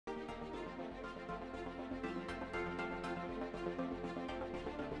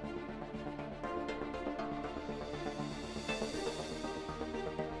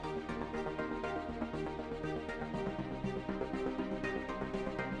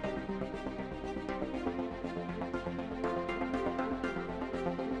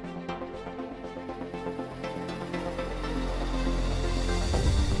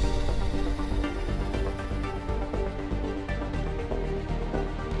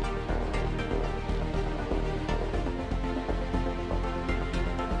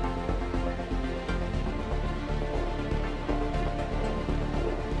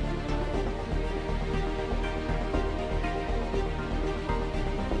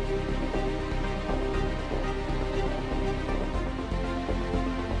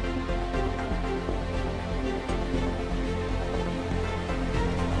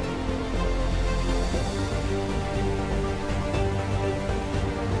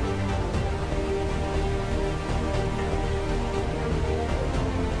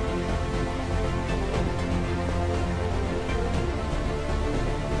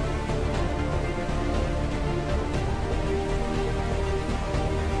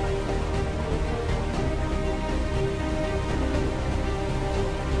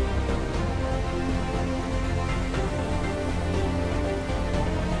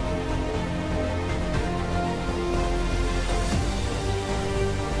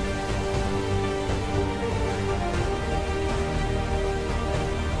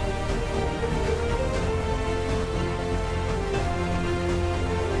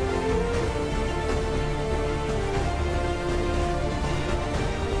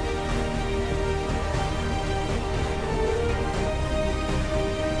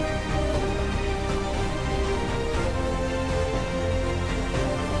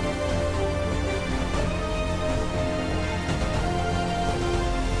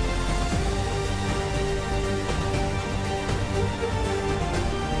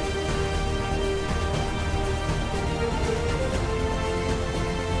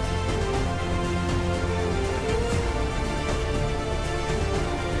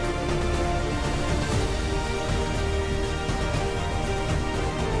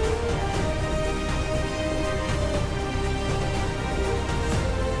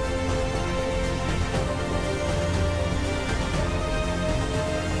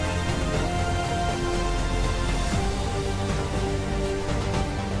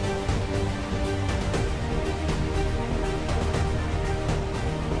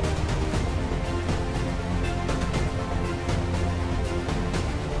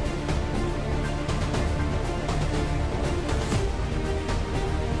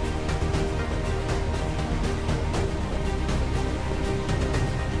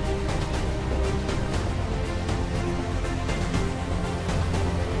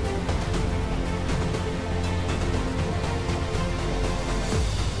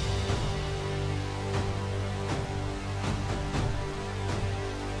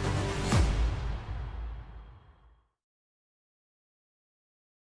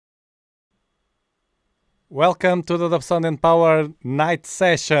Welcome to the Dobsonian Power night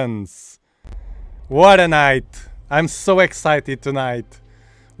sessions. What a night! I'm so excited tonight.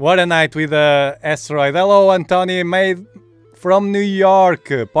 What a night with the asteroid. Hello, Anthony, made from New York,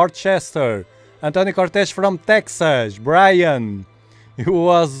 Portchester. Anthony Cortez from Texas. Brian, who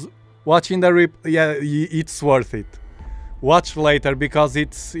was watching the yeah, it's worth it. Watch later because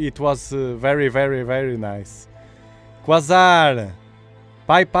it was very nice. Quasar,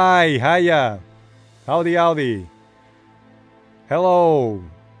 Pai, Hiya. Howdy. Hello.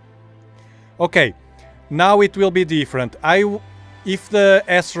 Okay, now it will be different. If the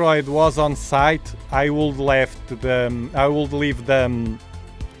asteroid was on site, I would leave the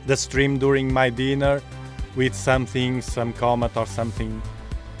stream during my dinner with something, some comment or something,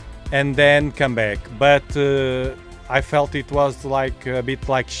 and then come back. But I felt it was like a bit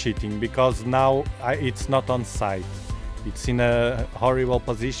like cheating because now it's not on site. It's in a horrible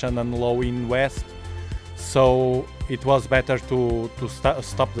position and low in west. So it was better to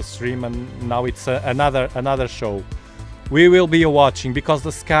stop the stream, and now it's another show. We will be watching because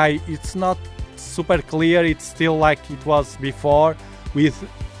the sky, it's not super clear. It's still like it was before, with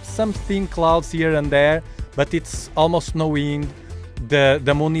some thin clouds here and there, but it's almost no wind.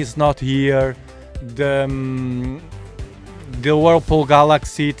 The moon is not here. The Whirlpool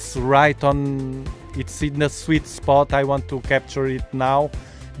galaxy, it's right on. It's in the sweet spot. I want to capture it now,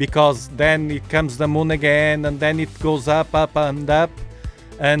 because then it comes the moon again, and then it goes up and up,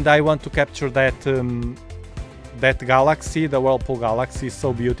 and I want to capture that that galaxy. The Whirlpool galaxy is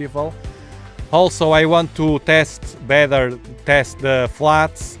so beautiful. Also, I want to test the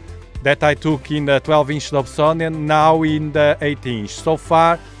flats that I took in the 12-inch Dobsonian, now in the 8-inch. So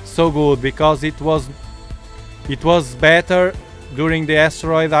far, so good, because it was better during the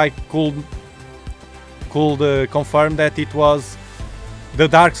asteroid. I could confirm that it was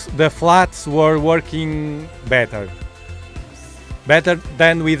the flats were working better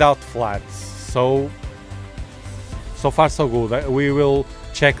than without flats. So far so good. We will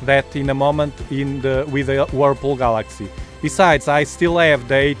check that in a moment with the Whirlpool galaxy. Besides, I still have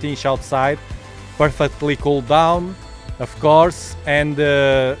the 8-inch outside, perfectly cooled down, of course, and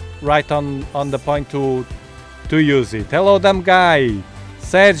right on the point to use it. Hello, dumb guy,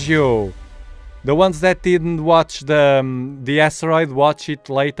 Sergio. The ones that didn't watch the asteroid, watch it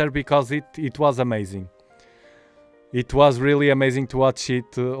later, because it was amazing. It was really amazing to watch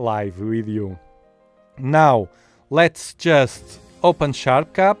it live with you. Now, let's just open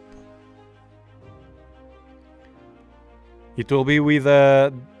SharpCap. It will be with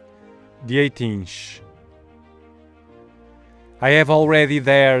the 8-inch. I have already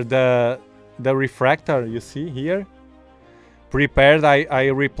there the refractor, you see here. Prepared, I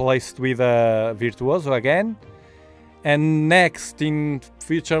replaced with a Virtuoso again. And next, in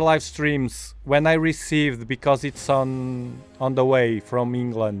future live streams, when I received, because it's on the way from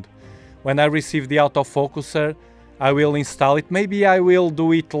England, when I receive the autofocuser, I will install it. Maybe I will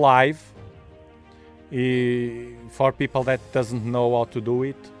do it live for people that doesn't know how to do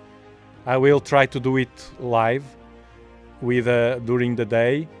it. I will try to do it live with during the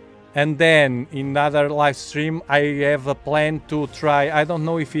day. And then in another live stream, I have a plan to try. I don't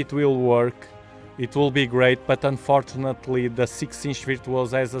know if it will work. It will be great, but unfortunately the 6-inch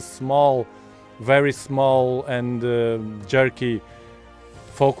Virtuoso has a small, very small and jerky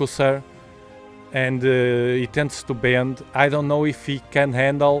focuser, and it tends to bend. I don't know if it can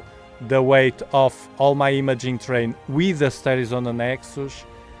handle the weight of all my imaging train with the Sterizona Nexus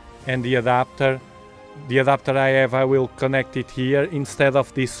and the adapter. The adapter I have, I will connect it here instead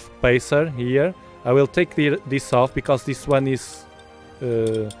of this spacer here. I will take this off because this one is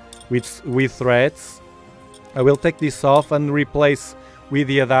with threads. I will take this off and replace with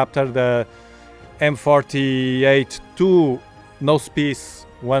the adapter the M48 2 nose piece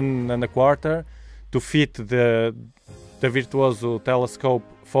 1 1/4 to fit the Virtuoso telescope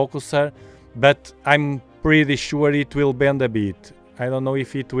focuser, but I'm pretty sure it will bend a bit. I don't know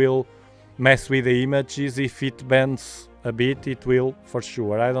if it will mess with the images. If it bends a bit, it will for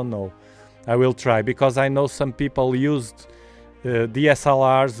sure. I don't know. I will try, because I know some people used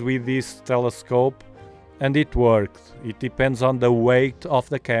DSLRs with this telescope and it worked. It depends on the weight of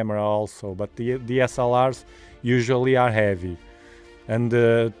the camera also, but the DSLRs usually are heavy. And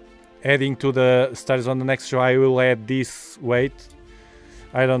adding to the stars on the next show, I will add this weight.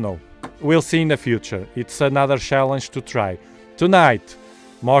 I don't know. We'll see in the future. It's another challenge to try. Tonight,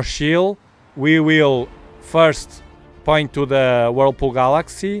 more chill. We will first point to the Whirlpool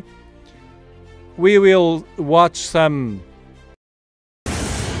galaxy. We will watch some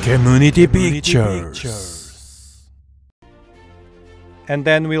community pictures. And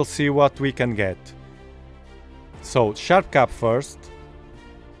then we'll see what we can get. So sharp cap first.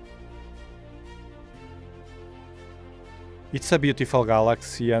 It's a beautiful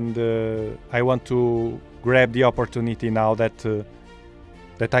galaxy, and I want to grab the opportunity now that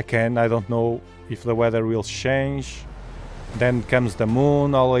that I can. I don't know if the weather will change. Then comes the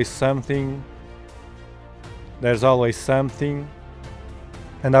moon, always something. There's always something.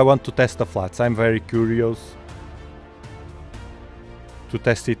 And I want to test the flats. I'm very curious to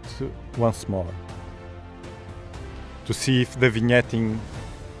test it once more, to see if the vignetting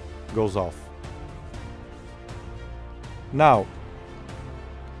goes off. Now,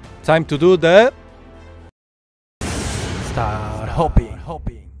 time to do the start hopping.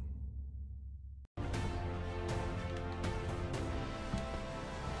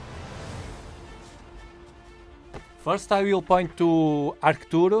 First I will point to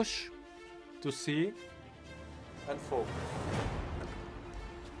Arcturus to see and focus.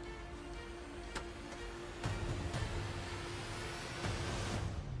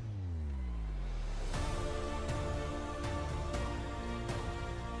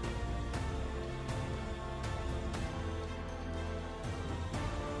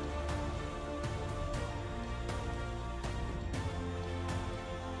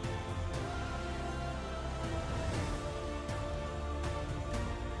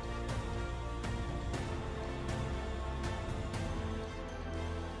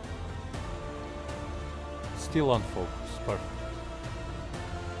 Still on focus, perfect.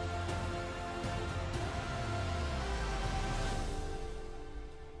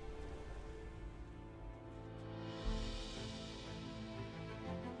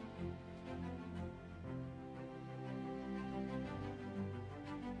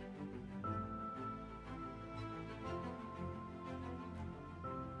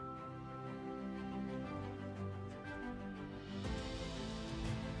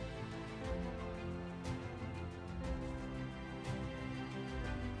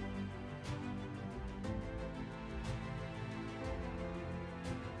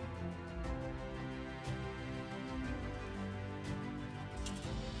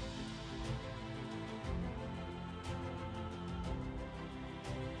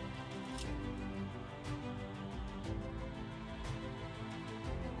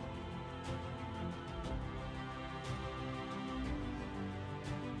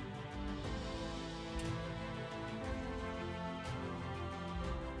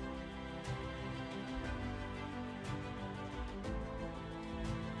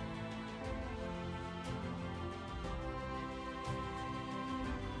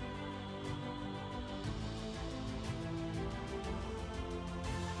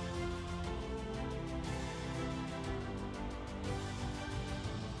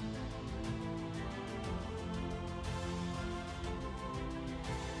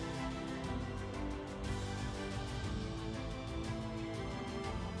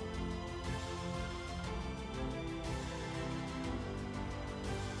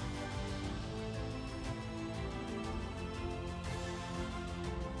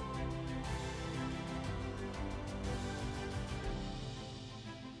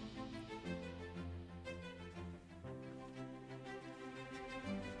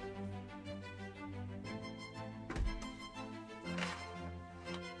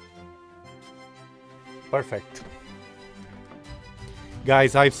 Perfect.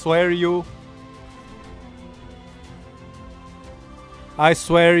 Guys, I swear you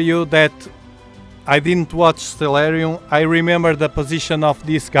that I didn't watch Stellarium. I remember the position of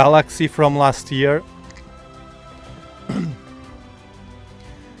this galaxy from last year.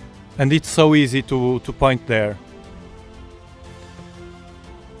 And it's so easy to point there.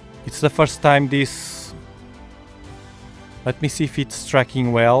 It's the first time this... Let me see if it's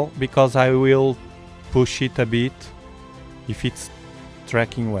tracking well, because I will push it a bit if it's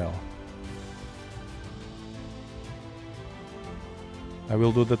tracking well. I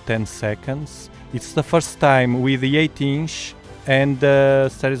will do the 10 seconds. It's the first time with the 8-inch and the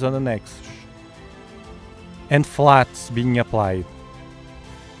series on the next. And flats being applied.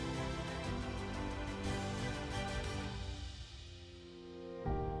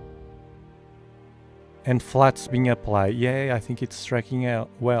 And flats being applied. Yeah, I think it's tracking out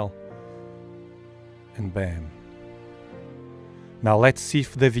well. And bam. Now let's see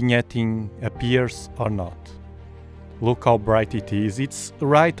if the vignetting appears or not. Look how bright it is. It's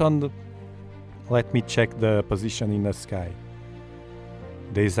right on the... Let me check the position in the sky.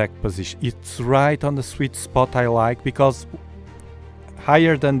 The exact position. It's right on the sweet spot I like, because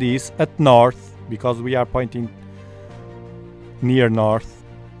higher than this, at north, because we are pointing near north,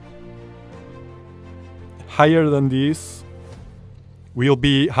 higher than this will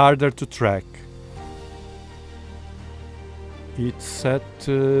be harder to track. It's at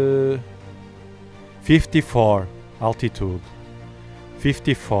 54 altitude.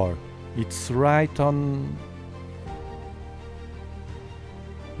 54. It's right on...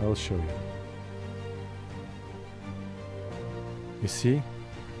 I'll show you. You see?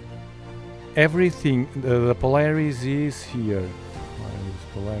 Everything, the Polaris is here. Where is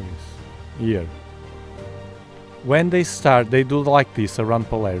Polaris? Here. When they start, they do like this around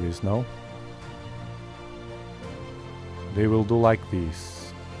Polaris, no? They will do like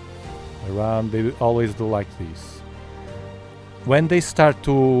this. Around, they always do like this. When they start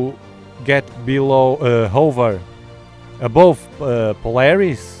to get below, hover, above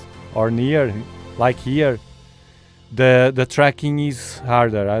Polaris, or near, like here, the tracking is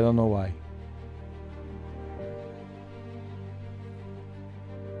harder. I don't know why.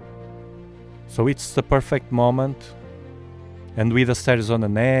 So it's the perfect moment. And with the stairs on the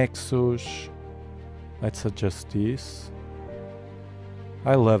Nexus, let's adjust this.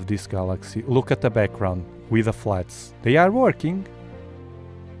 I love this galaxy. Look at the background with the flats. They are working.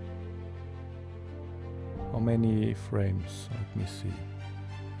 How many frames? Let me see.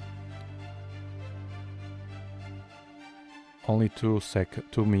 Only 2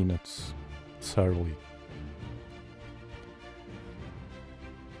 minutes. It's early.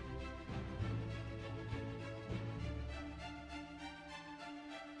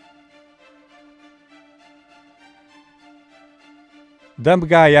 Dumb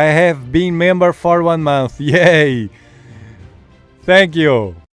guy, I have been member for 1 month. Yay! Thank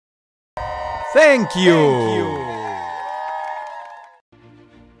you. Thank you.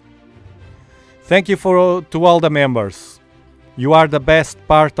 Thank you to all the members. You are the best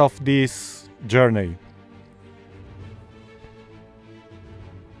part of this journey.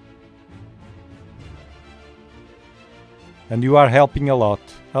 And you are helping a lot.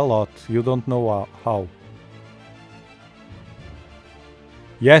 You don't know how.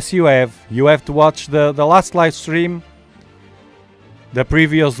 Yes, you have. You have to watch the last live stream. The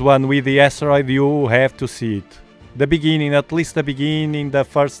previous one with the asteroid, you have to see it. The beginning, at least the beginning, the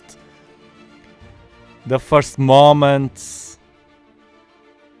first moments.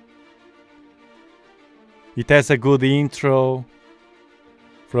 It has a good intro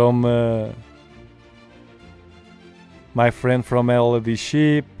from my friend from LED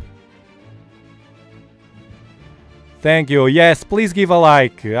Ship. Thank you. Yes, please give a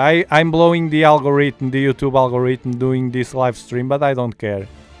like. I'm blowing the algorithm, the YouTube algorithm, doing this live stream, but I don't care.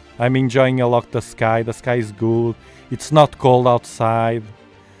 I'm enjoying a lot the sky. The sky is good. It's not cold outside.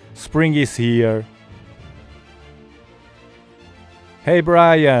 Spring is here. Hey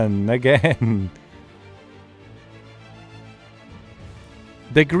Brian, again.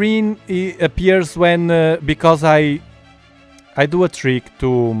 The green appears when because I do a trick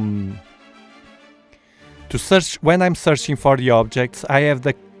to search. When I'm searching for the objects, I have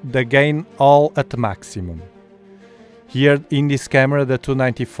the gain all at maximum. Here in this camera, the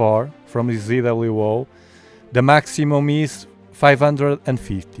 294 from the ZWO, the maximum is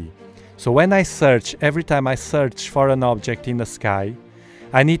 550. So when I search, every time I search for an object in the sky,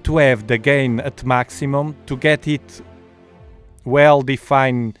 I need to have the gain at maximum to get it well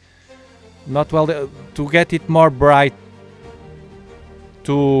defined, not well, to get it more bright,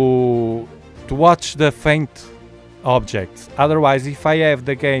 to watch the faint objects. Otherwise, if I have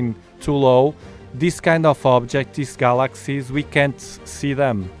the gain too low, this kind of object, these galaxies, we can't see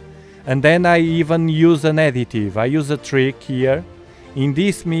them. And then I even use an additive. I use a trick here in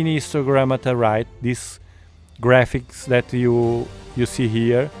this mini histogram at the right, this graphics that you see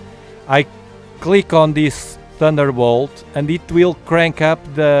here. I click on this Thunderbolt and it will crank up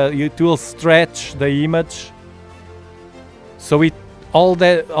it will stretch the image, so all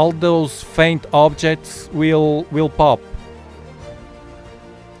those faint objects will pop.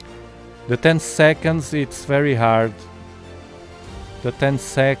 The 10 seconds, it's very hard. The 10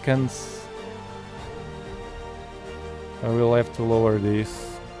 seconds, I will have to lower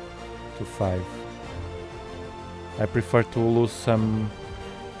this to 5. I prefer to lose some.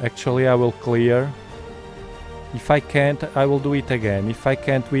 Actually, I will clear. If I can't, I will do it again. If I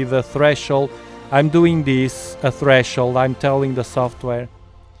can't with a threshold, I'm doing this, a threshold. I'm telling the software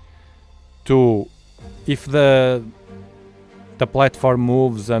to, if the platform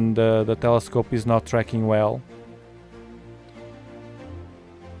moves and the telescope is not tracking well,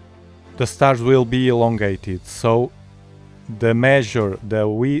 the stars will be elongated. So the measure, the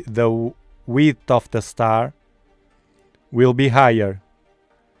width of the star will be higher.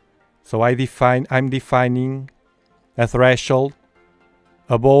 So I'm defining a threshold.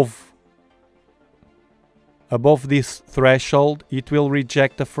 Above this threshold, it will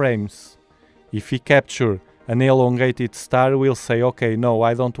reject the frames. If we capture an elongated star will say, okay, no,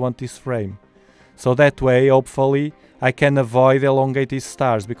 I don't want this frame. So that way, hopefully, I can avoid elongated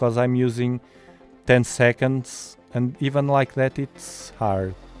stars, because I'm using 10 seconds, and even like that it's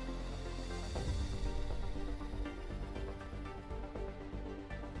hard.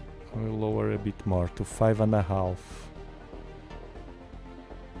 I'll lower a bit more to 5.5.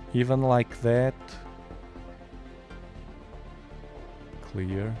 Even like that,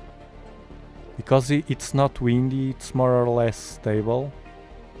 clear. Because it's not windy, it's more or less stable.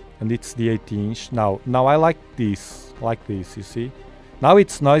 And it's the 18-inch. Now I like this, you see? Now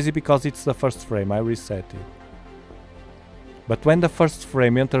it's noisy because it's the first frame, I reset it. But when the first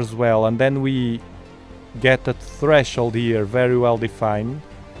frame enters well, and then we get a threshold here very well defined,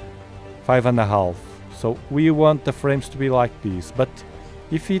 5.5. So we want the frames to be like this. But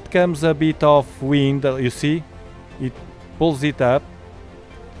if it comes a bit of wind, you see, it pulls it up,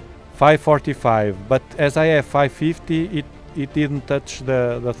 5.45. But as I have 5.50, it didn't touch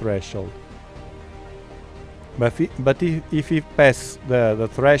the threshold. But if it passes the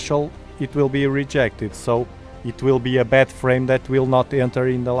threshold, it will be rejected. So it will be a bad frame that will not enter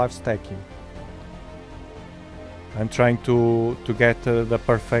in the live stacking. I'm trying to get the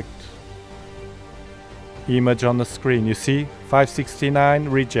perfect image on the screen. You see, 569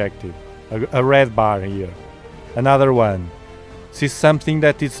 rejected, a red bar here. Another one. This is something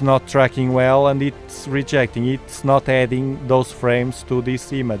that is not tracking well, and it's rejecting. It's not adding those frames to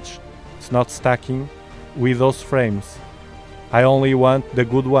this image. It's not stacking with those frames. I only want the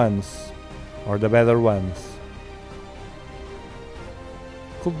good ones, or the better ones.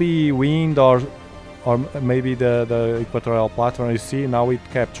 Could be wind or maybe the equatorial platform. You see, now it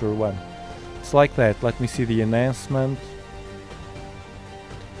captured one. It's like that. Let me see the enhancement.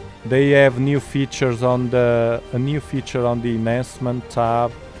 They have new features on a new feature on the enhancement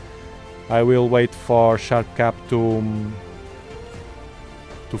tab. I will wait for SharpCap to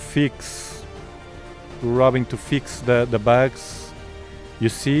fix the bugs. You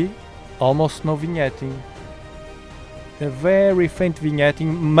see, almost no vignetting. A very faint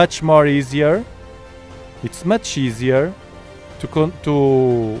vignetting, much more easier. It's much easier to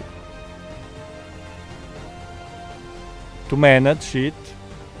manage it.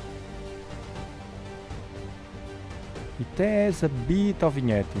 It has a bit of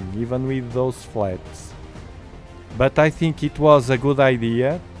vignetting, even with those flats. But I think it was a good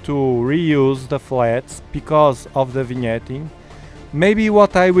idea to reuse the flats because of the vignetting. Maybe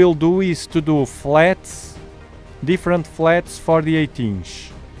what I will do is to do flats, different flats for the 8-inch.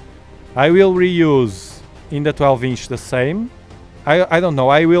 I will reuse in the 12-inch the same. I don't know,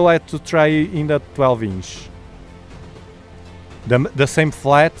 I will have to try in the 12-inch. The same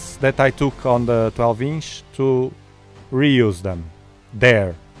flats that I took on the 12-inch to reuse them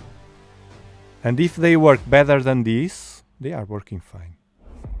there. And if they work better than this, they are working fine.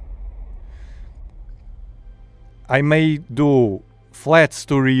 I may do flats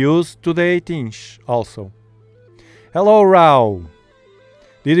to reuse to the 8-inch also. Hello Rao!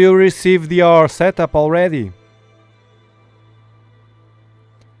 Did you receive your setup already?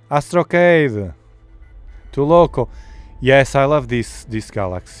 Astrocade! Too loco! Yes, I love this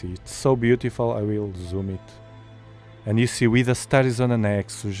galaxy. It's so beautiful. I will zoom it. And you see, with the stars on the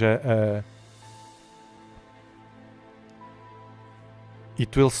nexus,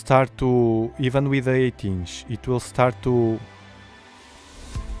 it will start to, even with the 8-inch, it will start to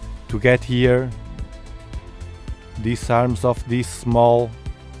get here these arms of this small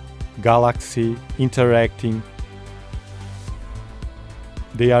galaxy interacting.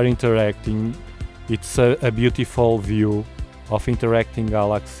 They are interacting. It's a beautiful view of interacting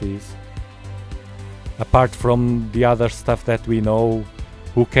galaxies. Apart from the other stuff that we know,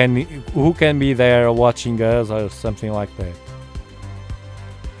 who can be there watching us or something like that.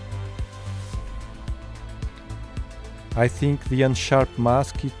 I think the unsharp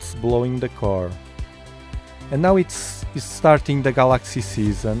mask, it's blowing the core. And now it's starting the galaxy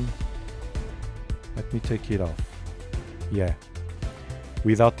season. Let me take it off. Yeah.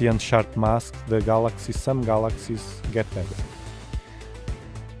 Without the unsharp mask, some galaxies get better.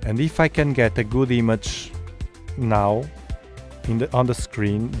 And if I can get a good image now on the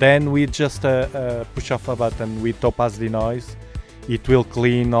screen, then with just push off a button with topaz denoise, it will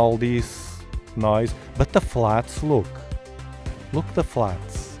clean all this noise. But the flats, look the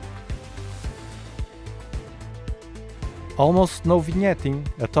flats. Almost no vignetting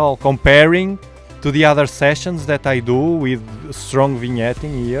at all, comparing to the other sessions that I do with strong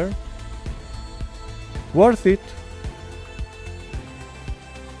vignetting here. Worth it.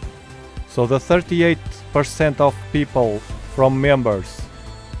 So the 38% of people from members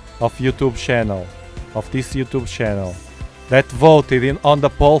of YouTube channel of this YouTube channel that voted on the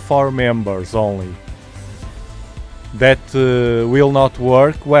poll for members only that will not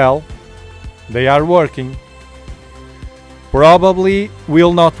work, well, they are working. Probably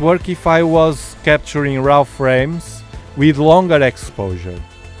will not work if I was capturing raw frames with longer exposure.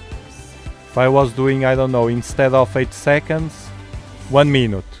 If I was doing, I don't know, instead of 8 seconds, 1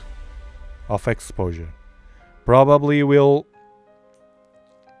 minute of exposure. Probably will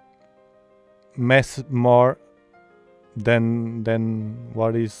mess more than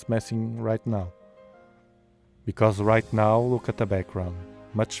what is messing right now. Because right now, look at the background.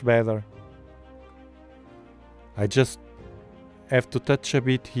 Much better. I just have to touch a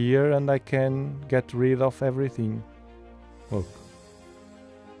bit here and I can get rid of everything. Look.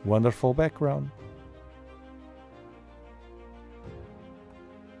 Wonderful background.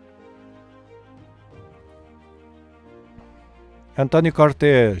 Antonio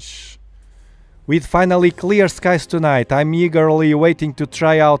Cortes. With finally clear skies tonight, I'm eagerly waiting to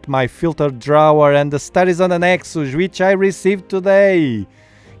try out my filtered drawer and the studies on the Nexus, which I received today.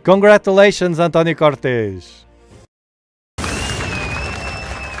 Congratulations, Antonio Cortes.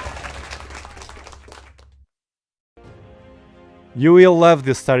 You will love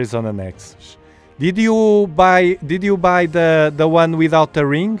the studies on the Nexus. Did you buy the one without the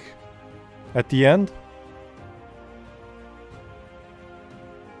ring at the end?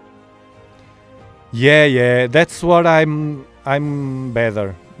 Yeah, that's what I'm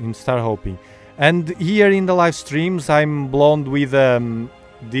better in Star Hopping. And here in the live streams I'm blown with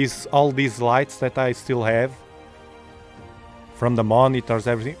all these lights that I still have from the monitors,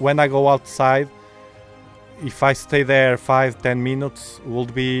 everything. When I go outside, if I stay there 5-10 minutes,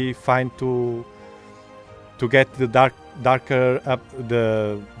 would be fine to get the dark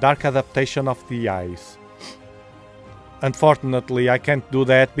adaptation of the eyes. Unfortunately, I can't do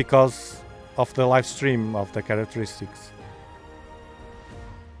that because of the live stream of the characteristics.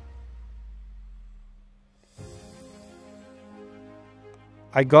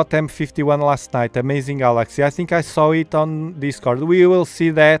 I got M51 last night, amazing galaxy. I think I saw it on Discord. We will see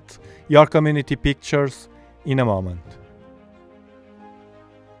that, your community pictures, in a moment.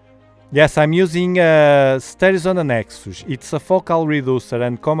 Yes, I'm using Stereos on the Nexus. It's a focal reducer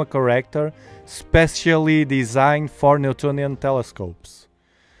and coma corrector specially designed for Newtonian telescopes.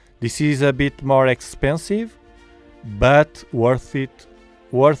 This is a bit more expensive, but worth it.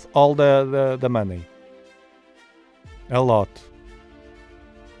 Worth all the money. A lot.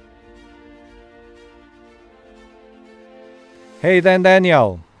 Hey then,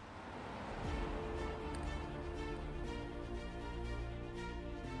 Daniel.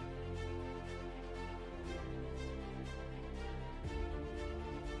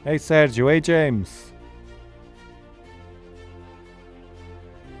 Hey Sergio, hey James.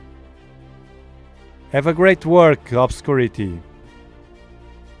 Have a great work, Obscurity.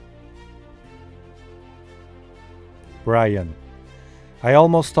 Brian. I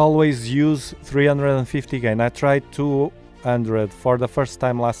almost always use 350 gain. I tried 200 for the first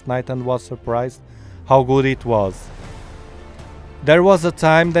time last night and was surprised how good it was. There was a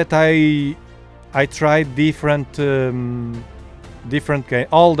time that I tried different gain,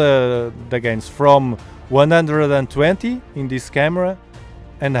 all the gains from 120 in this camera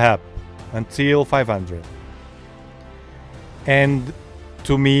and up until 500. And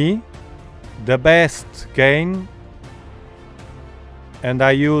to me, the best gain, and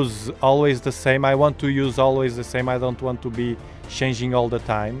I use always the same, I want to use always the same, I don't want to be changing all the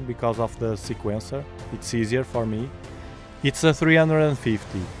time because of the sequencer, it's easier for me. It's a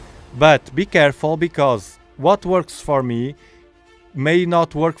 350. But be careful because what works for me may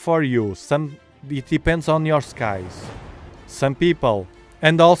not work for you. It depends on your skies. Some people,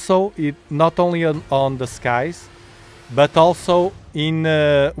 and also it not only on the skies, but also in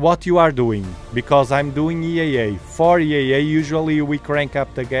what you are doing. Because I'm doing EAA. For EAA, usually we crank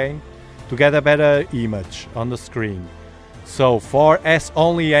up the gain to get a better image on the screen. So for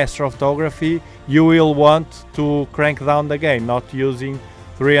only astrophotography, you will want to crank down the gain, not using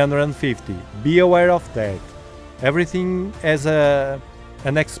 350. Be aware of that. Everything has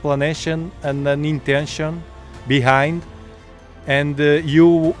an explanation and an intention behind, and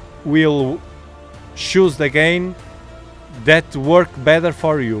you will choose the gain that work better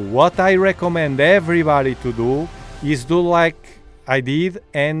for you. What I recommend everybody to do is do like I did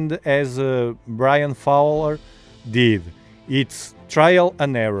and as Brian Fowler did. It's trial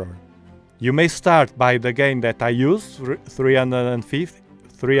and error. You may start by the gain that I use,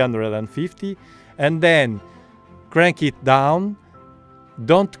 350, and then crank it down.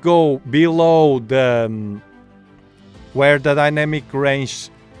 Don't go below the where the dynamic range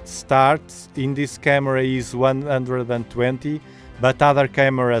starts in this camera is 120, but other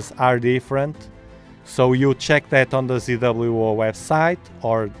cameras are different. So you check that on the ZWO website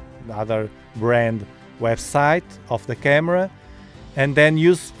or other brand website of the camera, and then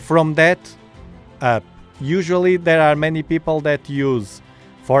use from that up. Usually there are many people that use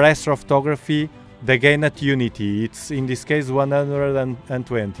for astrophotography the gain at unity. It's in this case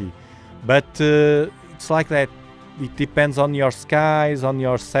 120, but it's like that. It depends on your skies, on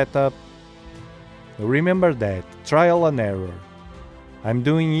your setup. Remember that, trial and error. I'm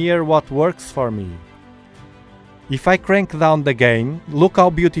doing here what works for me. If I crank down the gain, look how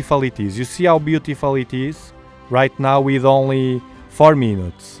beautiful it is. You see how beautiful it is right now with only 4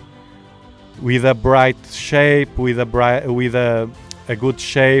 minutes. With a bright shape, with a good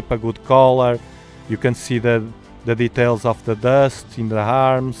shape, a good color. You can see the details of the dust in the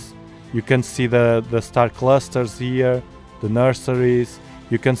arms. You can see the star clusters here, the nurseries.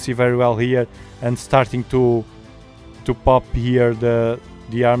 You can see very well here, and starting to pop here the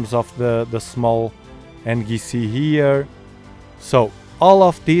arms of the small NGC here. So all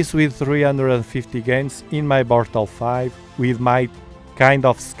of this with 350 gains in my Bortle 5 with my kind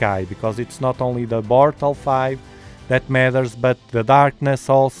of sky, because it's not only the Bortle 5 that matters, but the darkness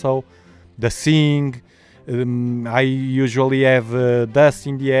also, the seeing. I usually have dust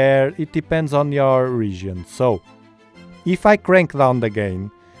in the air. It depends on your region. So if I crank down the gain,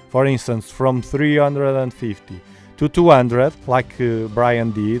 for instance from 350 to 200 like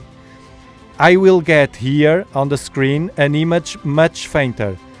Brian did, I will get here on the screen an image much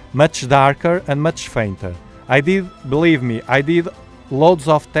fainter, much darker and much fainter. Believe me, I did loads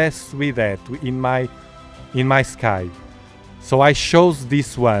of tests with that in my sky. So I chose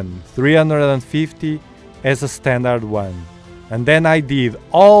this one, 350, as a standard one. And then I did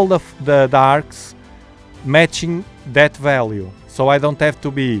all the darks matching that value. So I don't have to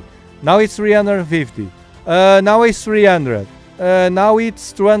be, now it's 350, now it's 300, now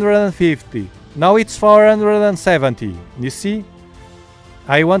it's 250, now it's 470. You see?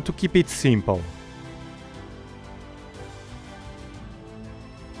 I want to keep it simple.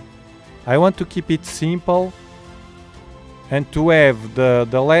 I want to keep it simple and to have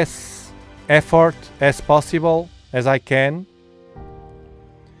the less effort as possible as I can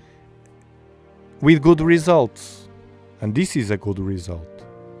with good results. And this is a good result.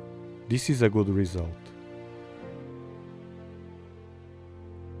 This is a good result.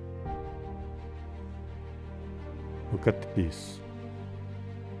 Look at this.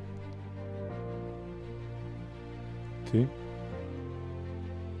 See?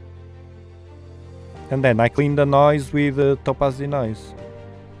 And then I clean the noise with Topaz denoise.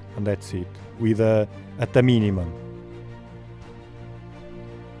 And that's it. With at the minimum.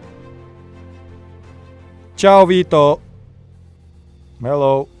 Ciao Vito.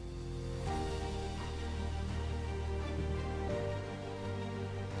 Hello.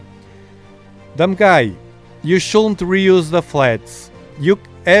 Dumb guy, you shouldn't reuse the flats.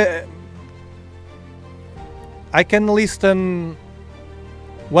 I can listen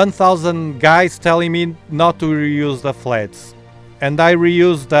 1000 guys telling me not to reuse the flats, and I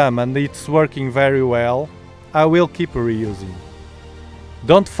reuse them and it's working very well. I will keep reusing.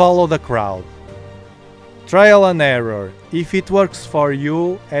 Don't follow the crowd. Trial and error. If it works for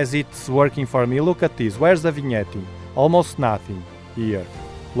you as it's working for me, look at this. Where's the vignetting? Almost nothing here.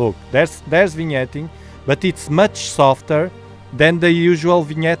 Look, there's vignetting, but it's much softer than the usual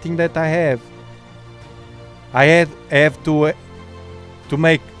vignetting that I have. I have to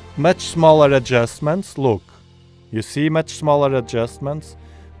make much smaller adjustments. Look, you see, much smaller adjustments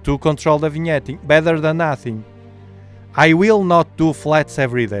to control the vignetting. Better than nothing. I will not do flats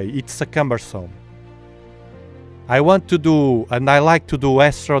every day. It's cumbersome. I want to do, and I like to do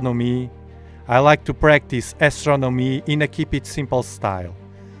astronomy. I like to practice astronomy in a keep it simple style,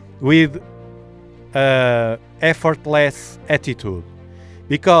 with effortless attitude,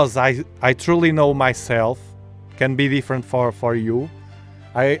 because I truly know myself. Can be different for you.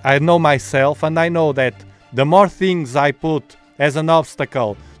 I know myself, and I know that the more things I put as an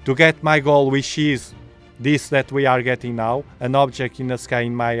obstacle to get my goal, which is this that we are getting now, an object in the sky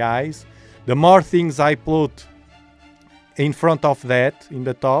in my eyes, the more things I put in front of that, in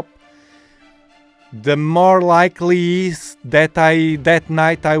the top, the more likely is that that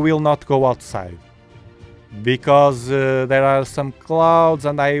night I will not go outside, because there are some clouds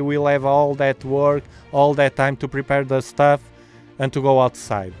and I will have all that work, all that time to prepare the stuff and to go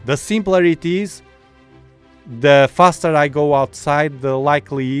outside. The simpler it is, the faster I go outside, the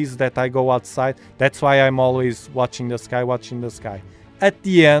likely is that I go outside. That's why I'm always watching the sky, watching the sky. At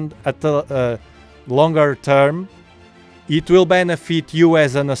the end, at the longer term, It will benefit you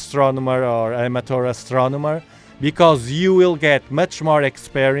as an astronomer or amateur astronomer, because you will get much more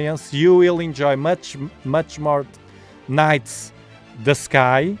experience, you will enjoy much more nights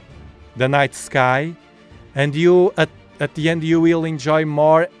the night sky, and you at the end you will enjoy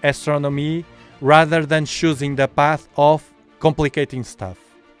more astronomy rather than choosing the path of complicating stuff.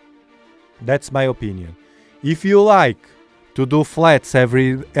 That's my opinion. If you like to do flats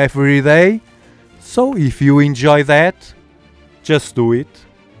every day, so if you enjoy that, just do it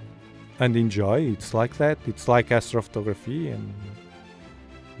and enjoy. It's like that. It's like astrophotography and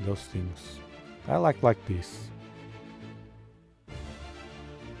those things. I like this.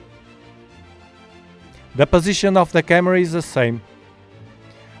 The position of the camera is the same.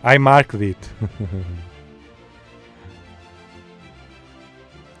 I marked it.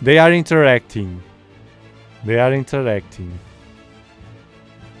 They are interacting. They are interacting.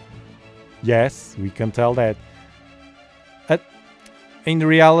 Yes, we can tell that. In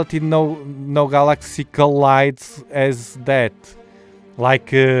reality, no galaxy collides as that,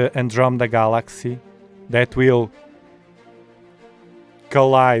 like Andromeda Galaxy, that will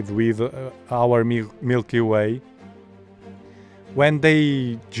collide with our Milky Way. When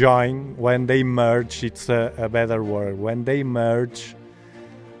they join, when they merge, it's a better word. When they merge,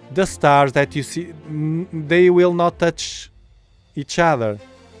 the stars that you see, they will not touch each other.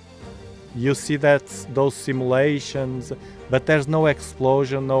 You see that those simulations, but there's no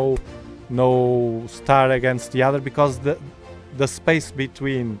explosion, no star against the other, because the space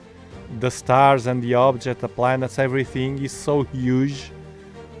between the stars and the object, the planets, everything is so huge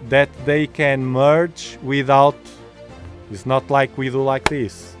that they can merge without. It's not like we do like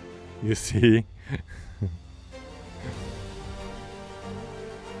this, you see.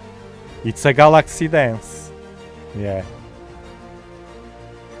 It's a galaxy dance. Yeah.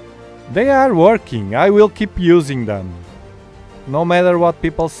 They are working. I will keep using them. No matter what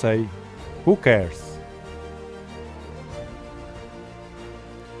people say. Who cares?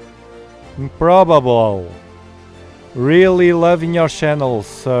 Improbable. Really loving your channel,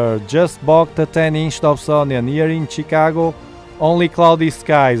 sir. Just bought the 10-inch Dobsonian. Here in Chicago, only cloudy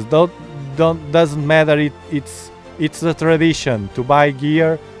skies. Doesn't matter. It's the tradition to buy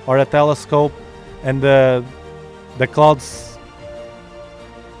gear or a telescope, and the clouds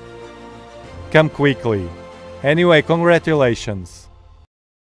come quickly. Anyway, congratulations.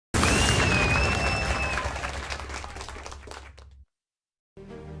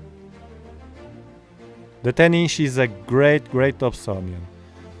 The 10-inch is a great Dobsonian.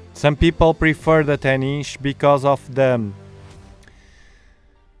 Some people prefer the 10-inch because of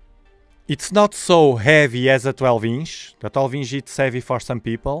it's not so heavy as a 12-inch. The 12-inch is heavy for some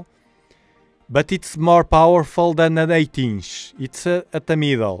people, but it's more powerful than an 8-inch. It's at the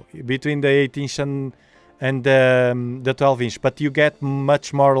middle between the 8-inch and the 12-inch, but you get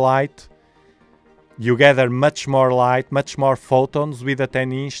much more light. You gather much more light, much more photons with the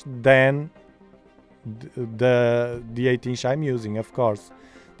 10-inch than the 8-inch I'm using, of course.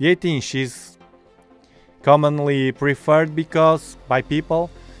 The 8-inch is commonly preferred by people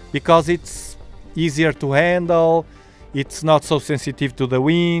because it's easier to handle, it's not so sensitive to the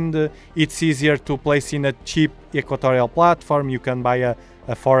wind, it's easier to place in a cheap equatorial platform. You can buy a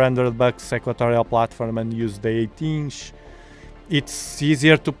 $400 equatorial platform and use the 8-inch. It's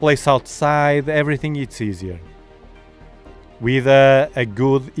easier to place outside, everything it's easier. With a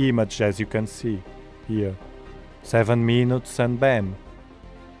good image, as you can see here. 7 minutes and bam.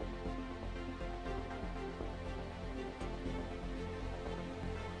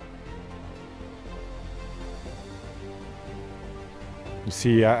 You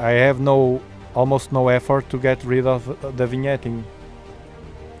see, I have almost no effort to get rid of the vignetting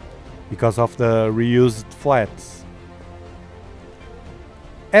because of the reused flats.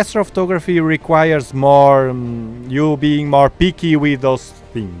 Astrophotography requires more you being more picky with those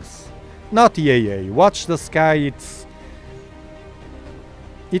things. Not EAA. Watch the sky.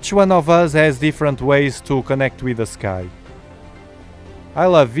 Each one of us has different ways to connect with the sky. I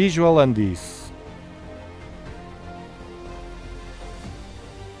love visual and this.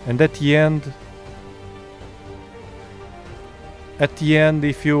 And at the end,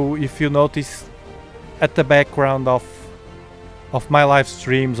 if you notice, at the background of my live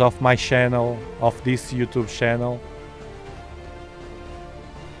streams, of my channel, of this YouTube channel,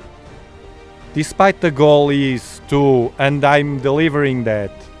 despite the goal is to, and I'm delivering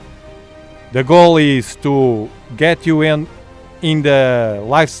that, the goal is to get you in the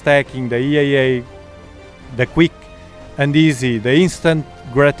live stacking, the EAA, the quick and easy, the instant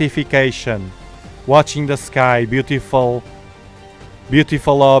gratification, watching the sky, beautiful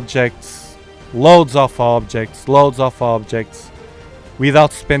objects, loads of objects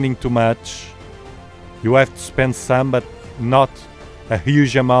without spending too much. You have to spend some, but not a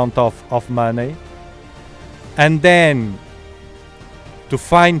huge amount of money. And then to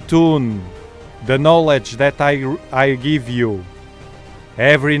fine-tune the knowledge that I give you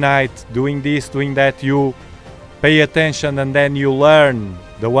every night, doing this, doing that, you pay attention and then you learn.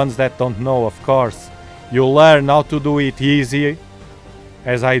 The ones that don't know, of course, you learn how to do it easy,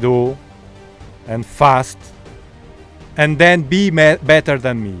 as I do, and fast, and then be better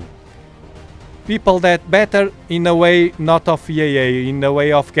than me. People that better in a way, not of EAA, in the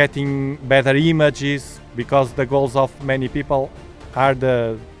way of getting better images, because the goals of many people are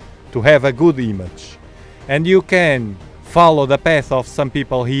to have a good image. And you can follow the path of some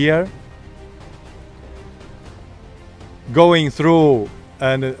people here, going through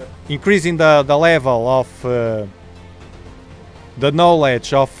and increasing the level of the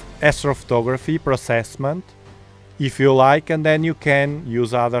knowledge of astrophotography processment, if you like, and then you can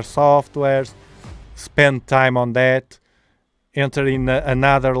use other softwares, spend time on that, enter in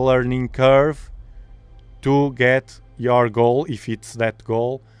another learning curve to get your goal, if it's that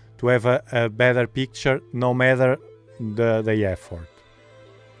goal, to have a better picture, no matter the effort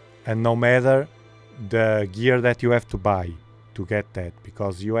and no matter the gear that you have to buy to get that,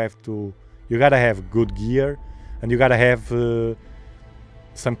 because you gotta have good gear and you gotta have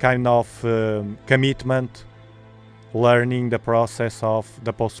some kind of commitment, learning the process of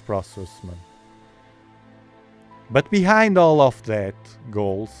the post-processment. But behind all of that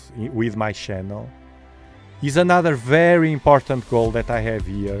goals with my channel is another very important goal that I have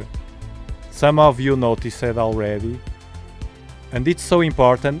here. Some of you noticed it already, and it's so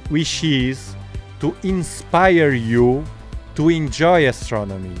important, which is to inspire you to enjoy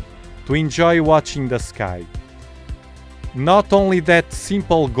astronomy, to enjoy watching the sky. Not only that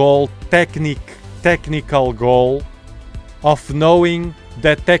simple goal, technical goal of knowing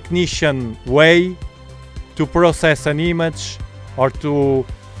the technician way to process an image, or to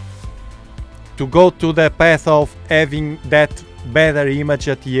go to the path of having that better image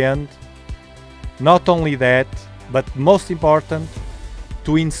at the end. Not only that, but most important,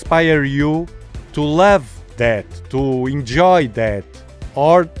 to inspire you to love that, to enjoy that,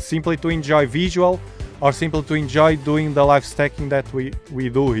 or simply to enjoy visual, or simply to enjoy doing the live stacking that we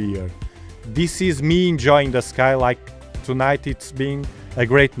do here. This is me enjoying the sky, like tonight it's been a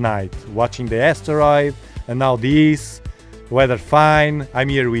great night, watching the asteroid, and now this, weather fine, I'm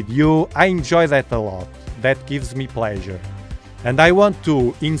here with you, I enjoy that a lot, that gives me pleasure. And I want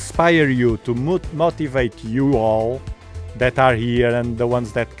to inspire you, to motivate you all that are here and the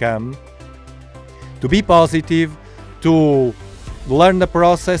ones that come, to be positive, to learn the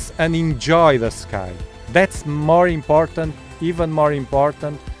process and enjoy the sky. That's more important, even more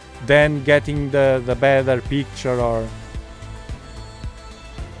important than getting the better picture or...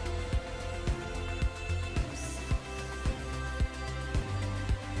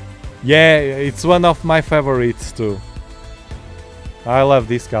 Yeah, it's one of my favorites too. I love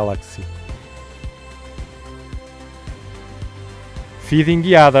this galaxy. Feeding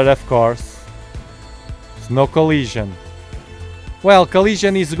the other, of course. There's no collision. Well,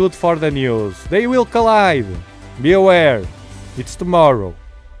 collision is good for the news. They will collide. Be aware. It's tomorrow.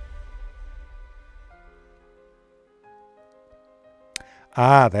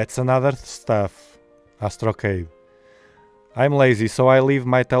 Ah, that's another stuff. Astrocade. I'm lazy, so I leave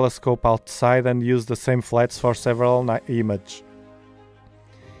my telescope outside and use the same flats for several images.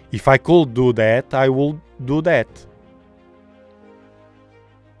 If I could do that, I would do that.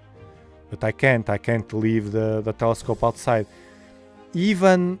 But I can't leave the telescope outside.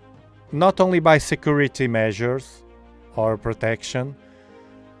 Even not only by security measures or protection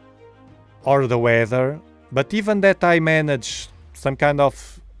or the weather, but even that I manage some kind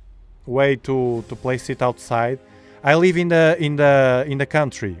of way to place it outside. I live in the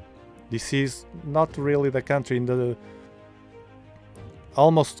country. This is not really the country, in the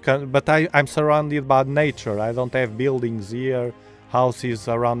almost, but I'm surrounded by nature. I don't have buildings here, houses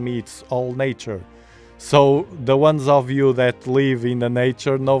around me. It's all nature. So the ones of you that live in the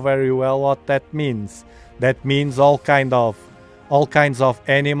nature know very well what that means. That means all kinds of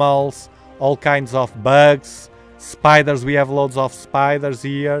animals, all kinds of bugs, spiders. We have loads of spiders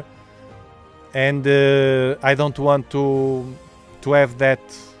here. And I don't want to have that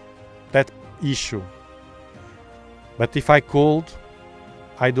issue. But if I could,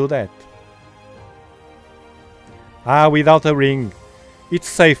 I do that. Ah, without a ring. It's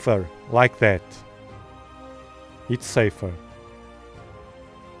safer like that. It's safer.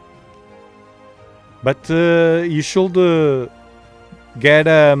 But you should get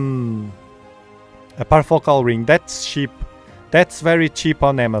A parfocal ring, that's cheap. That's very cheap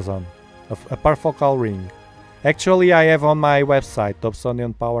on Amazon. A parfocal ring. Actually, I have on my website,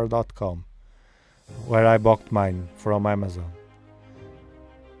 dobsonianpower.com, where I bought mine from Amazon.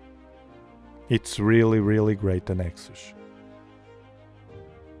 It's really, really great, the Nexus.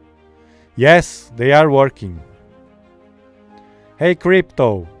 Yes, they are working. Hey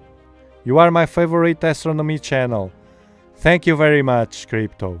Crypto, you are my favorite astronomy channel. Thank you very much,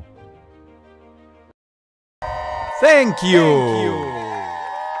 Crypto. Thank you.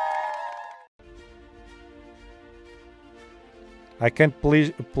 I can't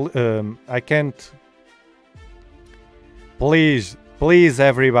please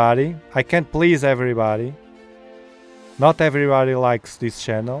everybody. I can't please everybody. Not everybody likes this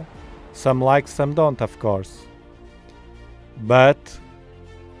channel. Some like, some don't, of course. But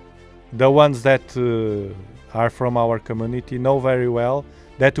the ones that are from our community know very well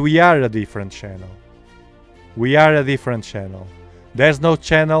that we are a different channel. We are a different channel. There's no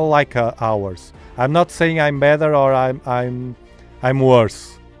channel like ours. I'm not saying I'm better or I'm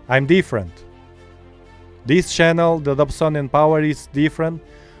worse. I'm different. This channel, the Dobsonian Power, is different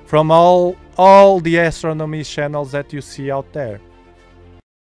from all the astronomy channels that you see out there.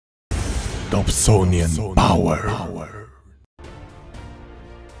 Dobsonian Power.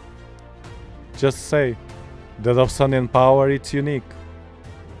 Just say, the Dobsonian Power, it's unique.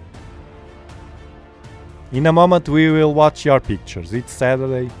 In a moment we will watch your pictures. It's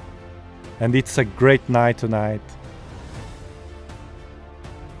Saturday and it's a great night tonight.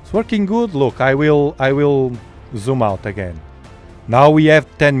 It's working good. Look, I will zoom out again. Now we have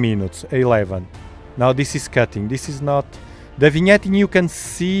 10 minutes, 11. Now this is cutting. This is not... The vignetting, you can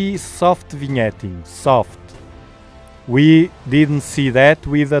see soft vignetting. Soft. We didn't see that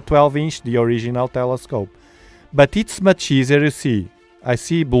with the 12-inch, the original telescope. But it's much easier, you see. I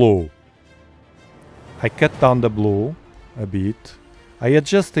see blue. I cut down the blue a bit. I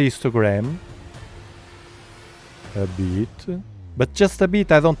adjust the histogram a bit. But just a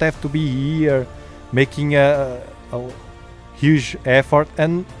bit. I don't have to be here making a huge effort,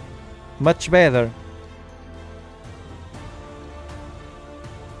 and much better.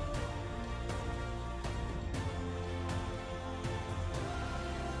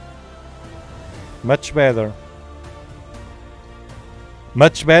 Much better.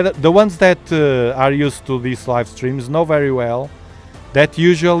 Much better. The ones that are used to these live streams know very well that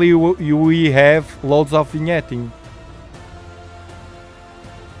usually we have loads of vignetting.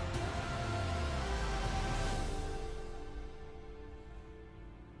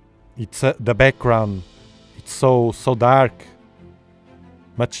 It's the background. It's so dark.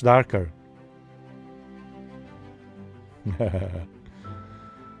 Much darker.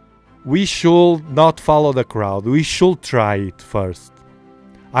 We should not follow the crowd. We should try it first.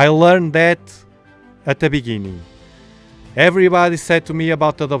 I learned that at the beginning. Everybody said to me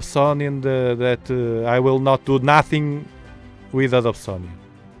about the Dobsonian that I will not do nothing with the Dobsonian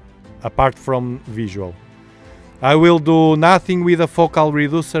apart from visual. I will do nothing with a focal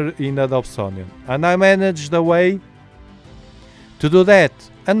reducer in the Dobsonian, and I managed a way to do that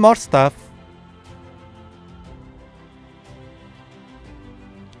and more stuff.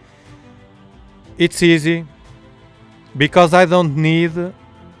 It's easy because I don't need.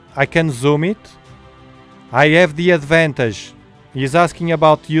 I can zoom it. I have the advantage. He's asking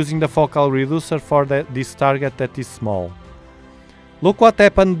about using the focal reducer for this target that is small. Look what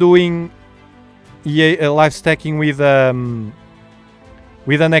happened doing live stacking with an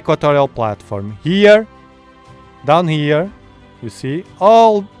equatorial platform. Here, down here, you see,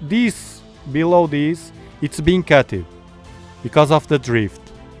 all this below this, it's being cutted because of the drift.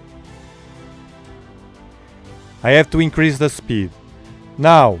 I have to increase the speed.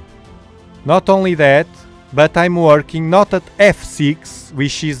 Now, not only that, but I'm working not at f6,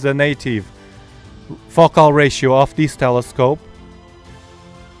 which is the native focal ratio of this telescope,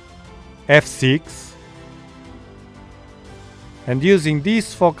 f6, and using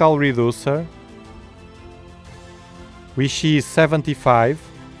this focal reducer, which is 75,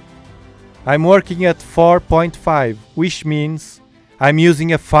 I'm working at 4.5, which means I'm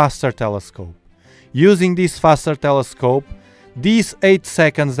using a faster telescope. Using this faster telescope, these 8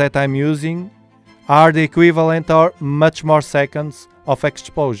 seconds that I'm using are the equivalent or much more seconds of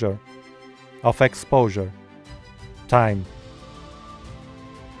exposure time.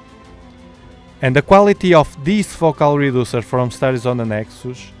 And the quality of this focal reducer from Arizona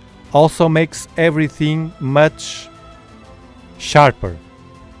Nexus also makes everything much sharper.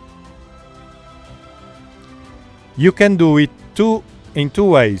 You can do it in two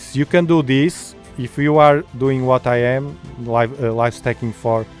ways. You can do this if you are doing what I am, live stacking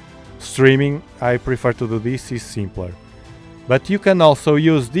for streaming, I prefer to do this, is simpler. But you can also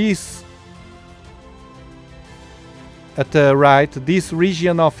use this at the right, this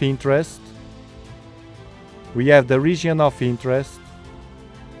region of interest. We have the region of interest.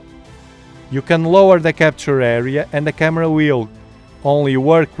 You can lower the capture area and the camera will only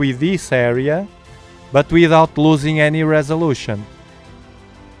work with this area, but without losing any resolution.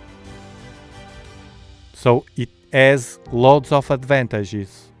 So it has loads of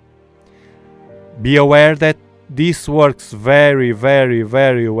advantages. Be aware that this works very, very,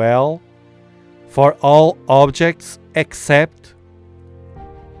 very well for all objects except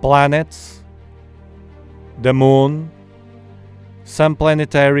planets, the moon, some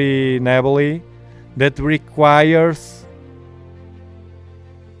planetary nebulae that requires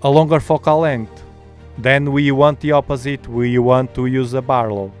a longer focal length. Then we want the opposite, we want to use a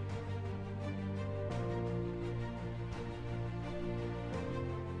Barlow.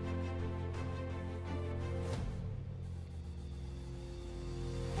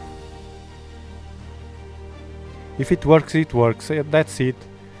 If it works, it works, that's it.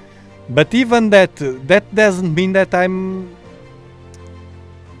 But even that doesn't mean that I'm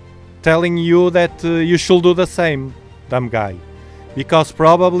telling you that you should do the same, dumb guy. Because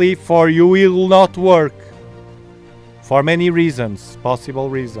probably for you it will not work. For many reasons, possible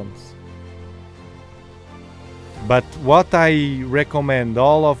reasons. But what I recommend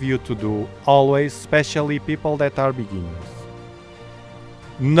all of you to do, always, especially people that are beginners,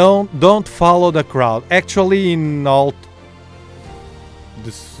 no, don't follow the crowd. Actually, in all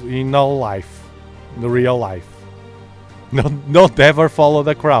life, the real life, don't ever follow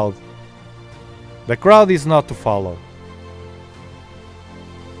the crowd. The crowd is not to follow.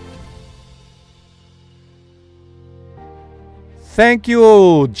 Thank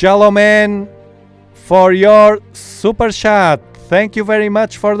you, Jello Man, for your super chat. Thank you very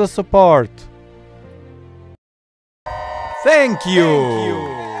much for the support. Thank you.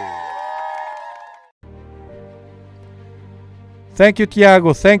 Thank you,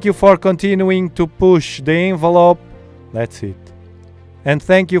 Tiago. Thank you for continuing to push the envelope. That's it. And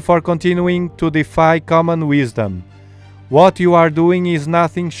thank you for continuing to defy common wisdom. What you are doing is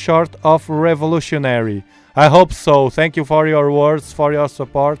nothing short of revolutionary. I hope so. Thank you for your words, for your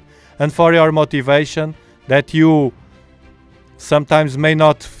support, and for your motivation that you sometimes may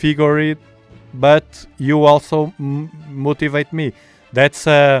not figure it, but you also motivate me. That's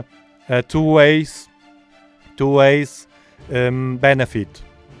a two ways benefit.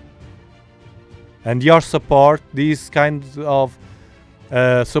 And your support, these kinds of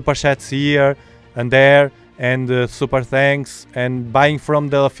super chats here and there, and super thanks, and buying from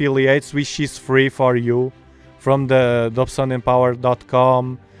the affiliates, which is free for you, from the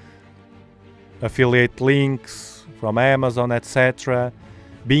Dobsonianpower.com, affiliate links from Amazon, etc.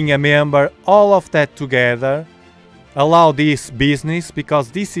 Being a member, all of that together allow this business,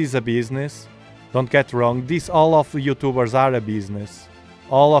 because this is a business. Don't get wrong, all of YouTubers are a business.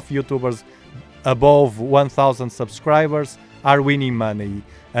 All of YouTubers above 1,000 subscribers are winning money.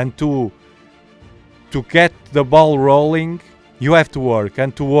 And to get the ball rolling, you have to work.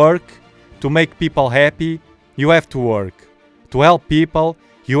 And to work, to make people happy, you have to work. To help people,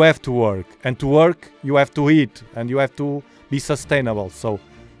 you have to work. And to work, you have to eat. And you have to be sustainable. So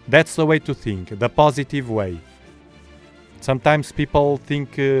that's the way to think, the positive way. Sometimes people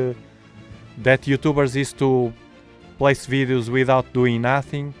think that YouTubers is to place videos without doing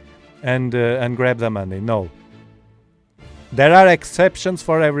nothing and grab the money. No. There are exceptions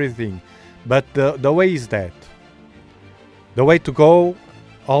for everything, but the way is that. The way to go,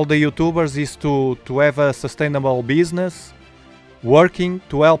 all the YouTubers, is to have a sustainable business, working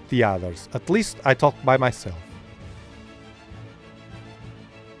to help the others. At least I talk by myself.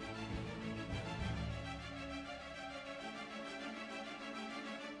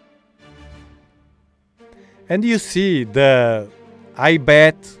 And you see, I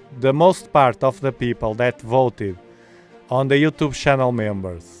bet the most part of the people that voted on the YouTube channel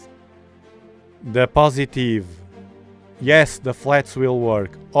members, the positive, yes, the flats will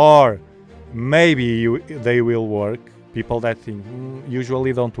work, or maybe they will work, people that think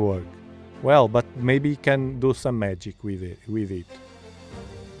usually don't work. Well, but maybe you can do some magic with it.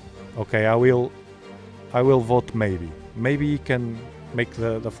 Okay, I will vote maybe. Maybe you can make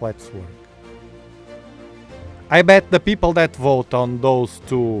the flats work. I bet the people that vote on those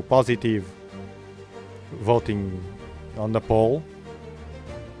two positive voting on the poll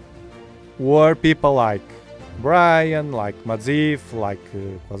were people like Brian, like Madzif, like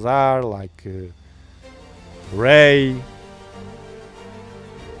Quasar, like Ray.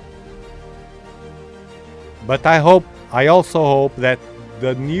 But I also hope that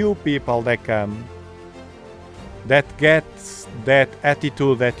the new people that come, that gets that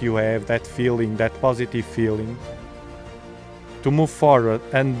attitude that you have, that feeling, that positive feeling, to move forward.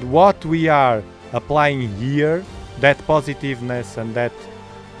 And what we are applying here, that positiveness and that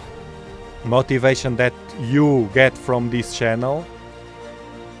motivation that you get from this channel,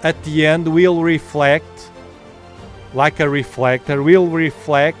 at the end will reflect, like a reflector, will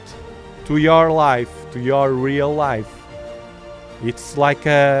reflect to your life, to your real life. It's like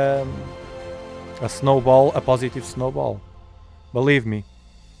a snowball, a positive snowball. Believe me.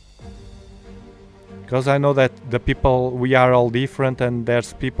 Because I know that the people, we are all different, and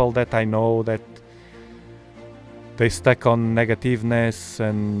there's people that I know that they stuck on negativeness,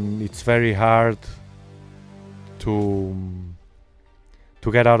 and it's very hard to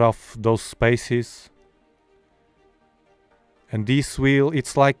get out of those spaces. And this will,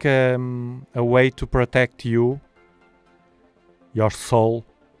 it's like a way to protect you, your soul,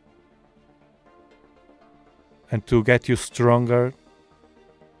 and to get you stronger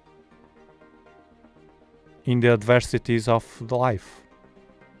in the adversities of the life.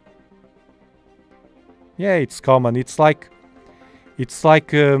 Yeah, it's common. It's like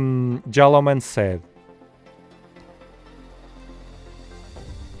Jaloman said.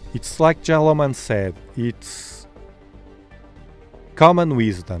 It's like Jaloman said. It's common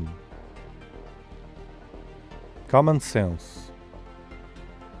wisdom, common sense.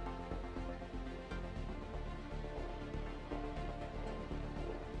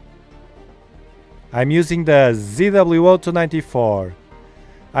 I'm using the ZWO294.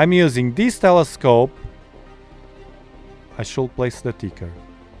 I'm using this telescope. I should place the ticker.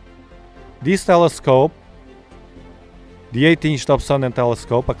 This telescope, the 8-inch Dobsonian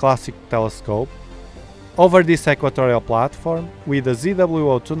telescope, a classic telescope, over this equatorial platform with the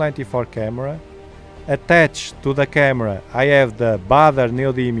ZWO294 camera. Attached to the camera I have the Bader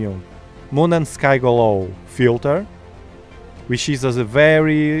Neodymium Moon and Sky Glow filter, which is a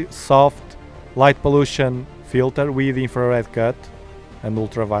very soft light pollution filter with infrared cut and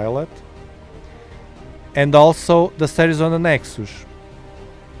ultraviolet, and also the Arizona Nexus.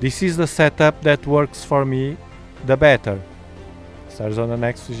 This is the setup that works for me the better. Arizona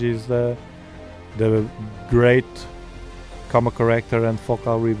Nexus is the great coma corrector and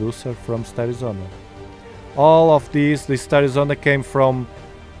focal reducer from Arizona. All of this Arizona came from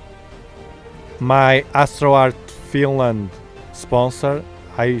my AstroArt Finland sponsor.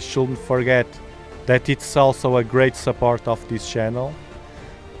 I shouldn't forget that it's also a great support of this channel.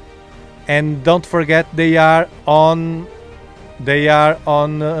 And don't forget, they are on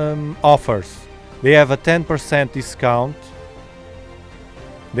offers. They have a 10% discount.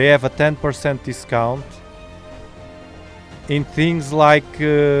 They have a 10% discount in things like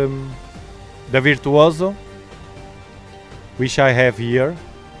the Virtuoso, which I have here.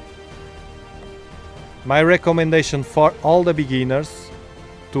 My recommendation for all the beginners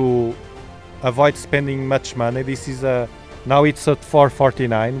to avoid spending much money. This is now it's at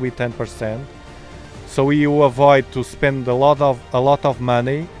 $449 with 10%. So you avoid to spend a lot of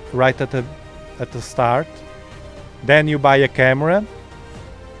money right at the start. Then you buy a camera.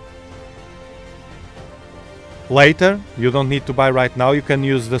 Later, you don't need to buy right now. You can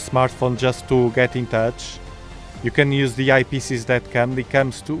use the smartphone just to get in touch. You can use the eyepieces that come. It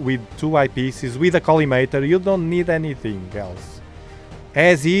comes with 2 eyepieces with a collimator. You don't need anything else.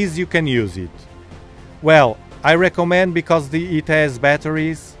 As is, you can use it. Well, I recommend, because it has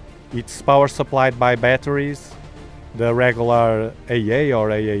batteries. It's power supplied by batteries, the regular AA or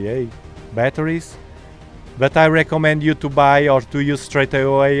AAA batteries. But I recommend you to buy or to use straight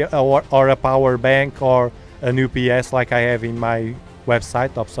away or a power bank or an UPS like I have in my website,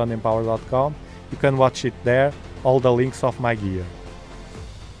 dobsonianpower.com. You can watch it there, all the links of my gear.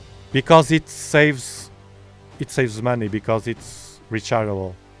 Because it saves money, because it's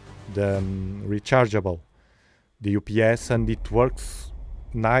rechargeable, the UPS, and it works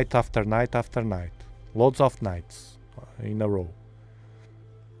night after night after night, loads of nights in a row.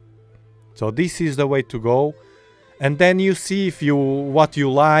 So this is the way to go, and then you see what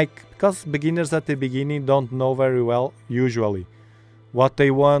you like, because beginners at the beginning don't know very well usually what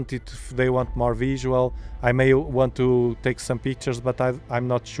they want. If they want more visual, I may want to take some pictures, but I'm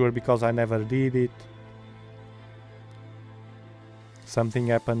not sure because I never did it. Something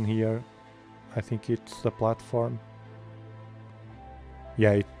happened here. I think it's the platform.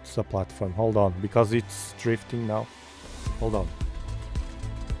 Yeah, it's the platform. Hold on, because it's drifting now. Hold on.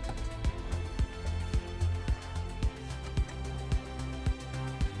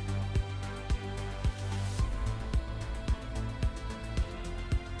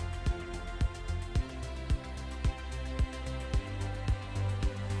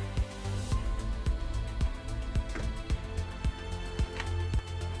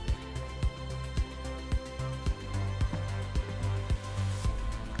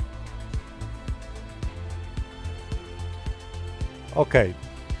 Okay,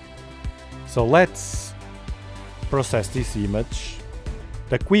 so let's process this image.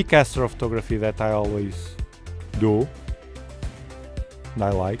 The quick astrophotography that I always do, and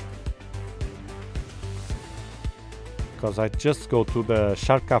I like, because I just go to the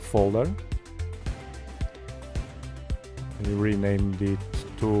Sharka folder and renamed it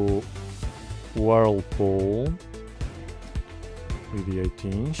to Whirlpool with the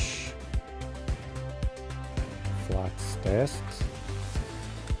 18-inch flats test.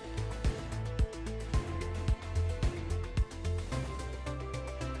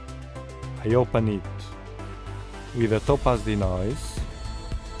 I open it with a topaz denoise,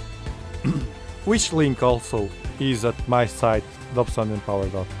 which link also is at my site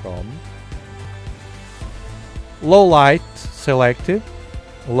dobsonianpower.com. Low light selected,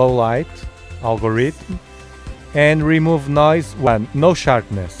 low light algorithm, and remove noise 1. No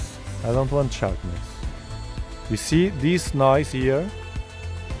sharpness. I don't want sharpness. You see this noise here?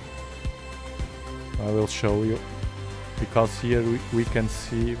 I will show you, because here we can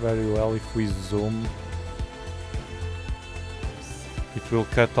see very well. If we zoom, it will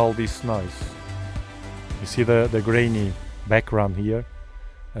cut all this noise. You see the grainy background here,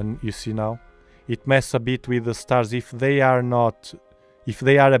 and you see now it messes a bit with the stars if they are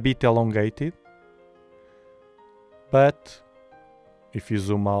a bit elongated. But if you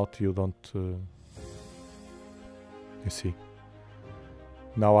zoom out, you don't. You see.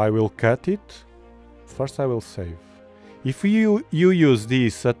 Now I will cut it. First, I will save. If you use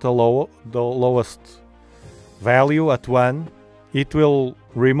this at the lowest value at 1, it will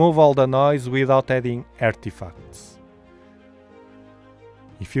remove all the noise without adding artifacts.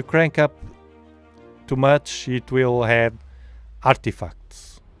 If you crank up too much, it will add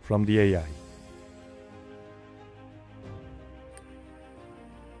artifacts from the AI.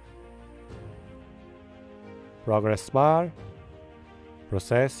 Progress bar,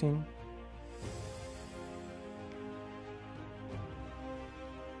 processing.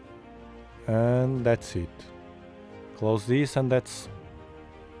 And that's it. Close this, and that's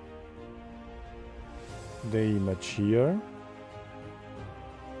the image here.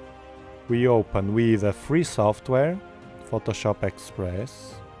 We open with a free software, Photoshop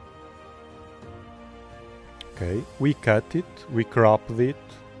Express. Okay, we cut it, we cropped it.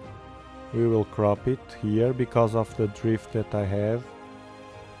 We will crop it here because of the drift that I have.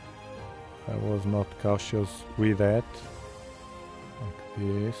 I was not cautious with that. Like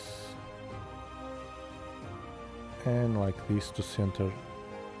this. And like this to center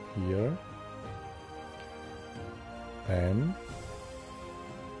here. Then.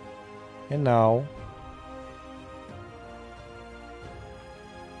 And now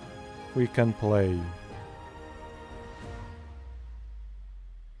we can play.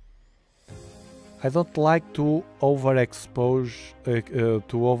 I don't like to overexpose,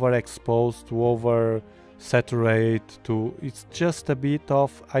 to over saturate. It's just a bit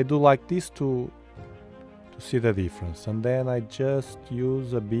of. I do like this to see the difference, and then I just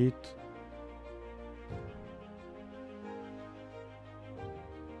use a bit.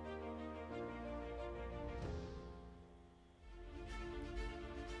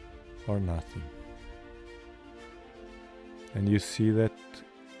 Or nothing, and you see that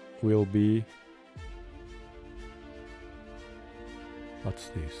will be. What's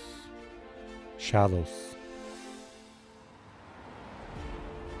this? Shadows.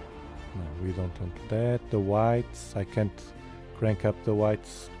 No, we don't want that. The whites, I can't crank up the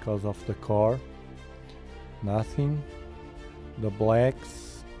whites because of the core. Nothing. The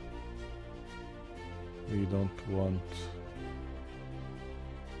blacks, we don't want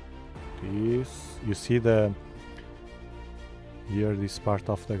this. You see here this part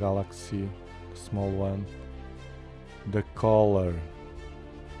of the galaxy, small one. The color.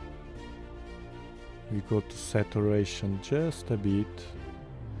 We go to saturation just a bit,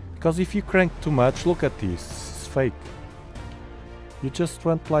 because if you crank too much, look at this, it's fake. You just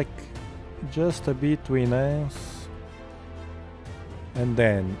want like just a bit to enhance, and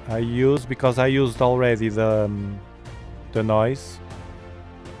then I use, because I used already the noise,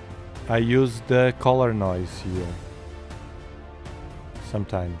 I use the color noise here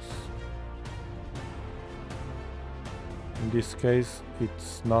sometimes. In this case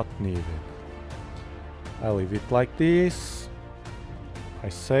it's not needed. I leave it like this, I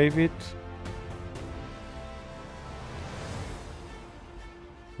save it.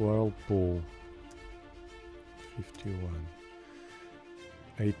 Whirlpool 51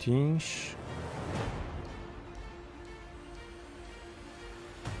 8-inch.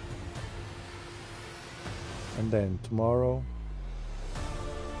 And then tomorrow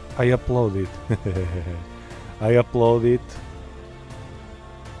I upload it. I upload it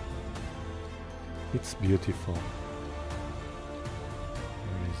It's beautiful.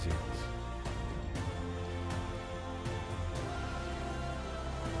 Where is it?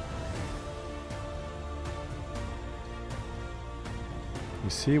 You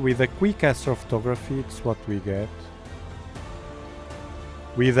see, with a quick astrophotography, it's what we get.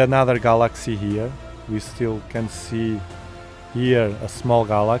 With another galaxy here, we still can see here a small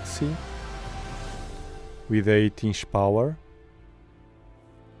galaxy with 8-inch power.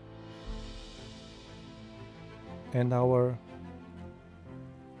 And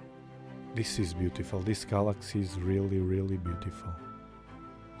this is beautiful. This galaxy is really, really beautiful.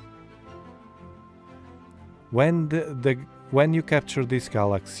 When when you capture this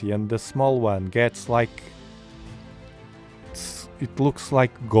galaxy and the small one gets like, it looks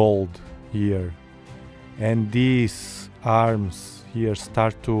like gold here, and these arms here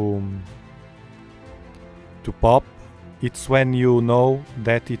start to pop, it's when you know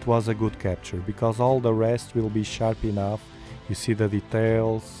that it was a good capture, because all the rest will be sharp enough. You see the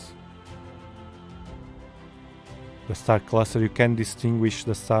details, the star cluster, you can distinguish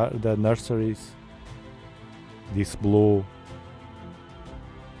the nurseries, this blue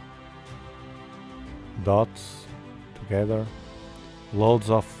dots together, loads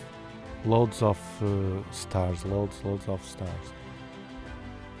of stars, loads of stars.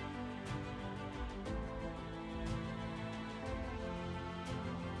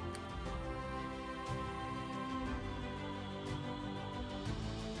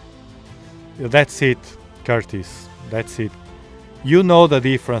 That's it, Curtis. That's it. You know the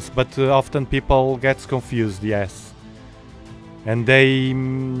difference, but often people get confused. Yes, and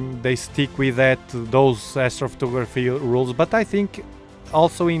they stick with those astrophotography rules. But I think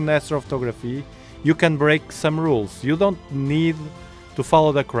also in astrophotography you can break some rules. You don't need to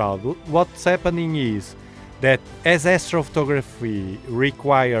follow the crowd. What's happening is that as astrophotography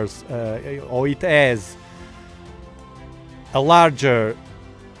requires or it has a larger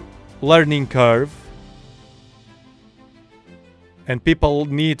learning curve, and people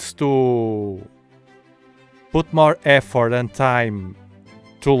needs to put more effort and time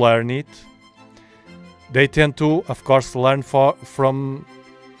to learn it, they tend to, of course, learn from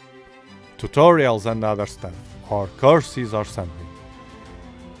tutorials and other stuff, or courses or something.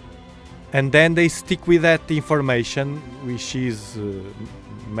 And then they stick with that information, which is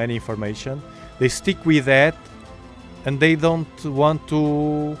many information. They stick with that, and they don't want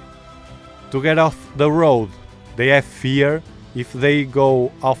to get off the road. They have fear if they go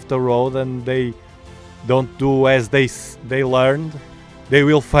off the road and they don't do as they learned, they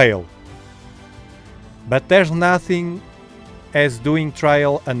will fail. But there's nothing as doing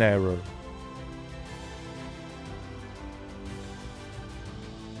trial and error.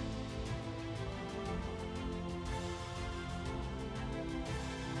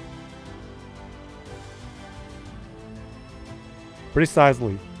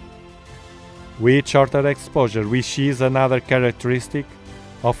 Precisely. With shorter exposure, which is another characteristic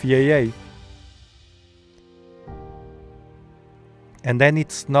of EAA. And then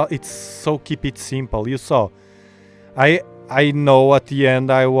it's so keep it simple. You saw, I know at the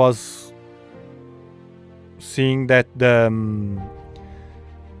end I was seeing that the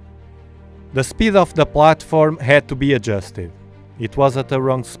speed of the platform had to be adjusted. It was at the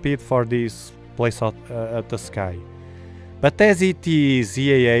wrong speed for this place at the sky. But as it is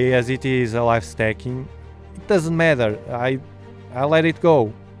EAA, as it is a live stacking, it doesn't matter. I let it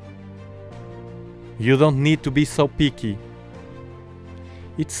go. You don't need to be so picky.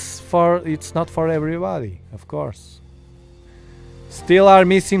 It's not for everybody, of course. Still are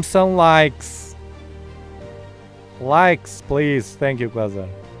missing some likes. Likes, please. Thank you, Quasar.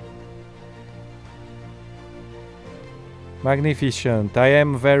 Magnificent. I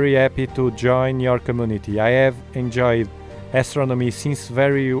am very happy to join your community. I have enjoyed astronomy since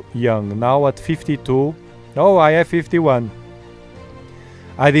very young. Now at 52, oh, I have 51.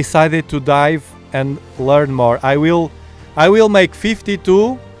 I decided to dive and learn more. I will make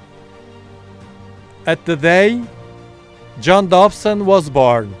 52 at the day John Dobson was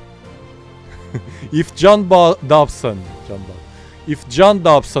born. If John Dobson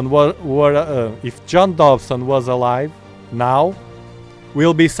was alive now,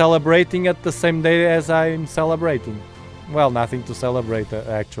 we'll be celebrating at the same day as I'm celebrating. Well, nothing to celebrate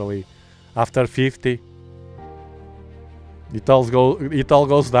actually. After 50, it all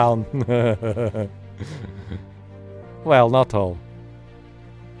goes down. Well, not all.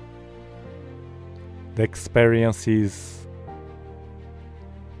 The experiences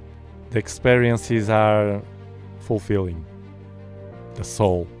are fulfilling the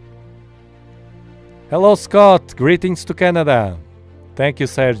soul. Hello, Scott. Greetings to Canada. Thank you,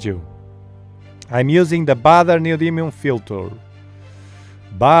 Sergio. I'm using the Bader neodymium filter.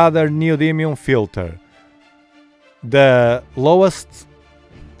 Bader neodymium filter. The lowest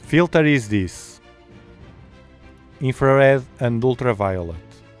filter is this. Infrared and ultraviolet.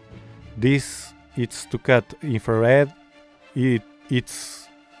 This, it's to cut infrared. It's,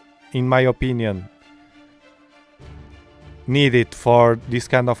 in my opinion, needed for this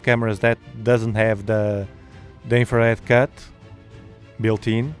kind of cameras that doesn't have the infrared cut built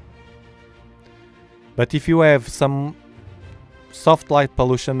in. But if you have some soft light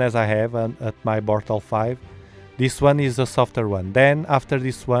pollution as I have at my Bortal 5, this one is a softer one. Then after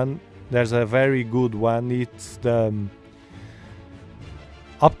this one there's a very good one. It's the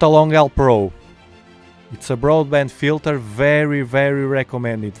Optolong L Pro. It's a broadband filter, very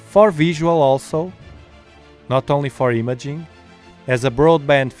recommended for visual also, not only for imaging, as a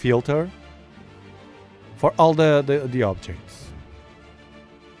broadband filter for all the objects.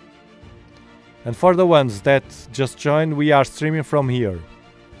 And for the ones that just joined, we are streaming from here.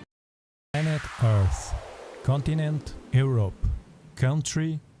 Planet Earth, continent Europe,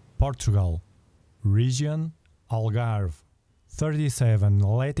 country Portugal, region Algarve, 37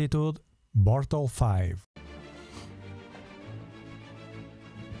 latitude Bortal 5.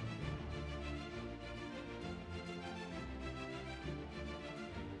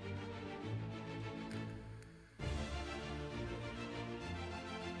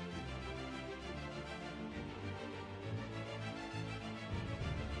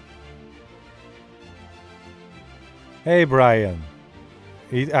 Hey Brian,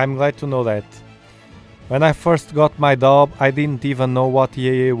 I'm glad to know that. When I first got my Dob, I didn't even know what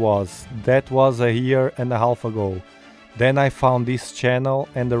EAA was. That was a year and a half ago. Then I found this channel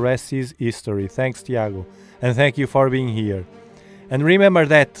and the rest is history. Thanks Tiago, and thank you for being here. And remember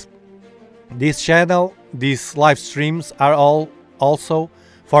that this channel, these live streams are all also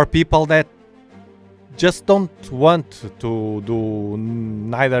for people that just don't want to do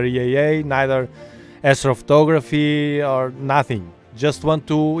neither EAA, neither astrophotography or nothing, just want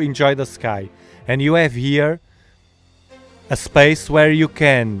to enjoy the sky. And you have here a space where you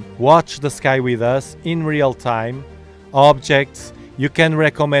can watch the sky with us in real time, objects, you can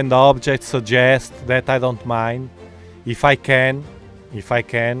recommend objects, suggest, that I don't mind, if I can.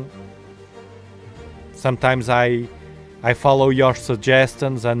 Sometimes I follow your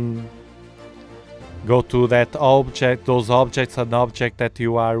suggestions and go to that object, those objects, an object that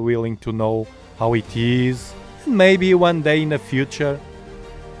you are willing to know how it is. Maybe one day in the future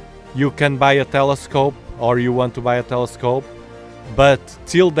you can buy a telescope, or you want to buy a telescope, but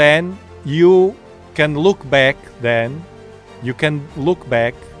till then you can look back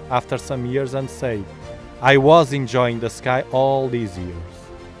after some years and say, I was enjoying the sky all these years.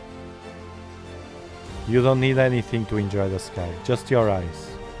 You don't need anything to enjoy the sky, just your eyes.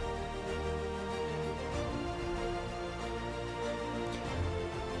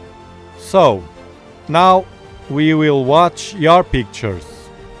 So, now we will watch your pictures.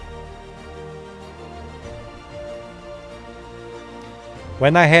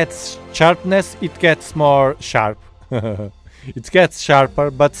 When I had sharpness, it gets more sharp. It gets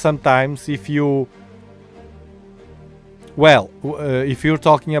sharper, but sometimes if you... Well, if you're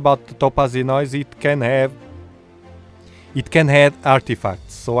talking about the topaz noise, it can have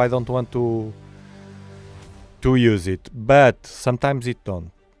artifacts, so I don't want to use it. But sometimes it don't.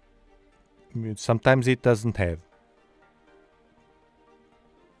 Sometimes it doesn't have.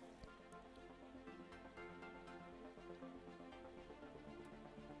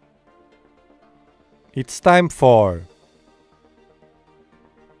 It's time for...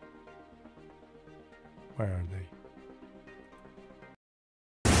 Where are they?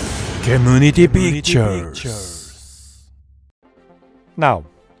 Community pictures. Now,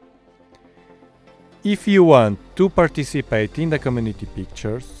 if you want to participate in the community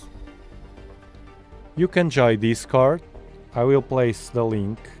pictures, you can join Discord. I will place the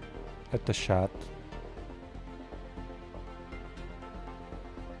link at the chat.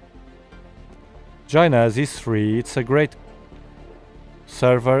 Join us, it's free, it's a great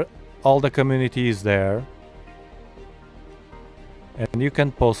server, all the community is there. And you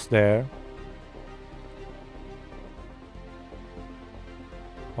can post there.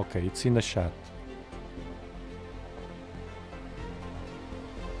 Okay, it's in the chat.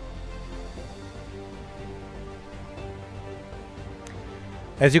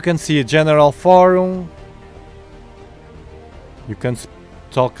 As you can see, a general forum. You can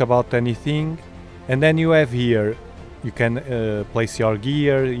talk about anything. And then you have here, you can place your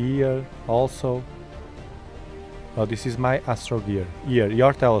gear here also. Oh, this is my astro gear. Here,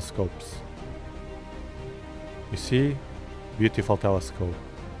 your telescopes. You see? Beautiful telescope.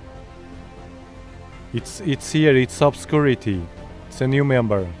 It's here, it's obscurity. It's a new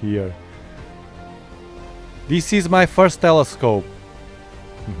member here. This is my first telescope.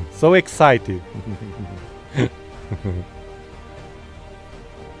 So excited.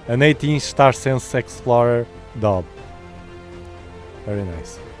 An 18-inch Star Sense Explorer Dob. Very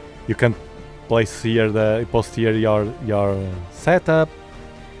nice. You can place here post here your setup,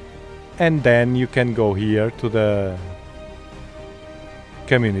 and then you can go here to the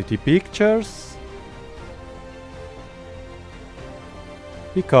community pictures,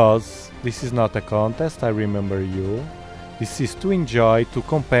 because this is not a contest, I remember you. This is to enjoy, to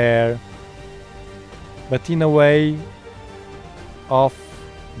compare, but in a way of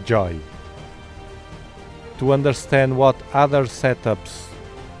joy, to understand what other setups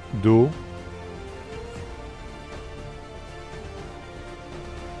do.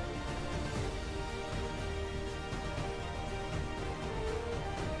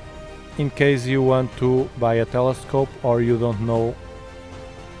 In case you want to buy a telescope or you don't know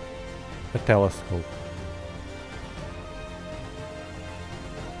a telescope.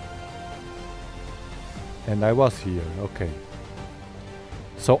 And I was here, okay.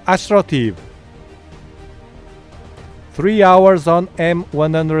 So AstroTV, 3 hours on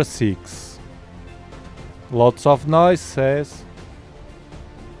M106. Lots of noise, says.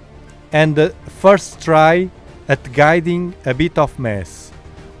 And the first try at guiding a bit of mess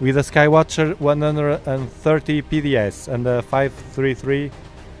with a Skywatcher 130 PDS and a 533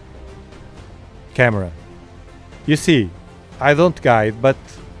 camera. You see, I don't guide, but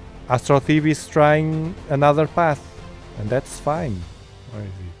AstroTV is trying another path, and that's fine. Where is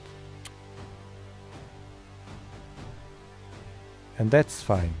it? And that's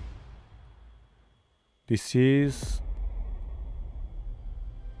fine. This is...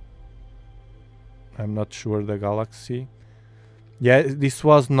 I'm not sure, the galaxy. Yeah, this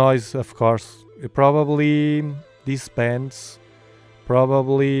was noise, of course. Probably these bands.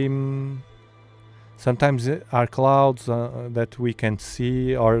 Probably sometimes are clouds that we can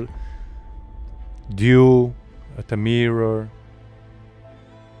see, or dew at a mirror.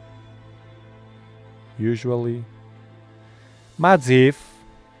 Usually. Madzif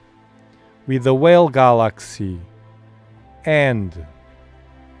with the Whale Galaxy and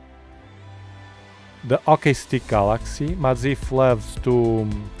the OK Stick Galaxy. Madzif loves to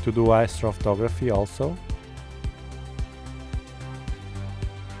do astrophotography also.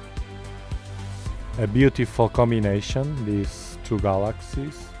 A beautiful combination, these two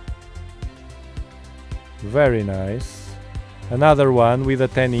galaxies. Very nice. Another one with a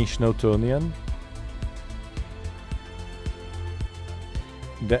 10-inch Newtonian.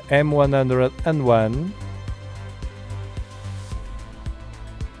 The M101.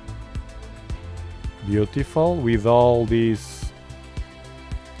 Beautiful, with all these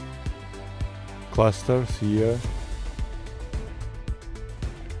clusters here.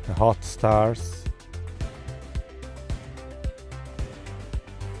 The hot stars.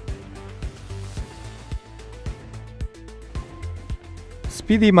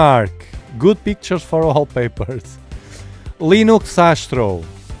 Speedy Mark, good pictures for wallpapers. Linux Astro,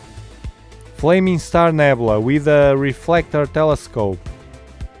 Flaming Star Nebula with a reflector telescope.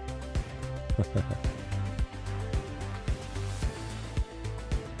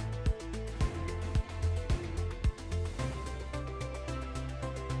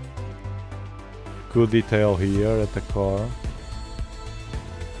 Good detail here at the core.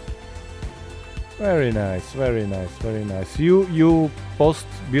 Very nice, very nice, very nice. You post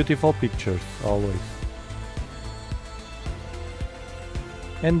beautiful pictures always.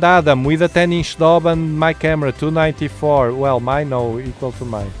 And Adam with a 10-inch Dob and my camera 294. Well, mine no equal to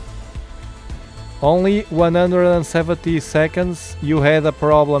mine. Only 170 seconds. You had a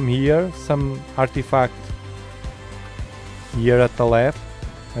problem here, some artifact here at the left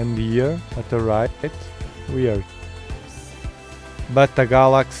and here at the right. Weird. But the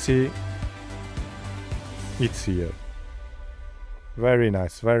galaxy, it's here. Very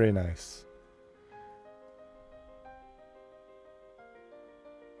nice, very nice.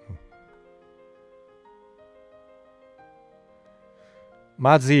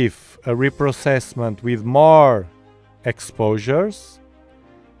 Madzif, a reprocessment with more exposures,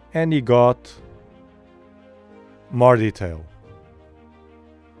 and he got more detail.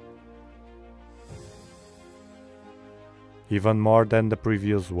 Even more than the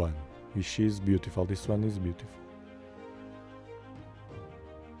previous one, which is beautiful. This one is beautiful.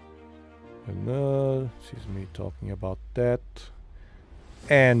 And this is me talking about that.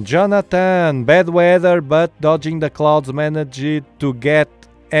 And Jonathan, bad weather but dodging the clouds, managed to get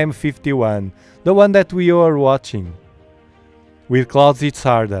M51, the one that we are watching. With clouds it's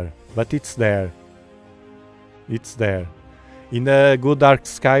harder, but it's there. It's there. In a good dark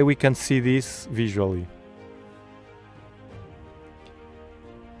sky we can see this visually.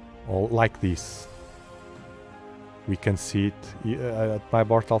 Or like this. We can see it at my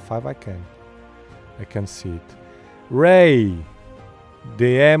Portal 5. I can see it. Ray,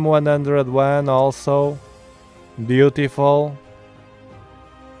 the M101 also beautiful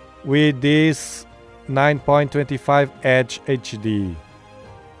with this 9.25 Edge HD,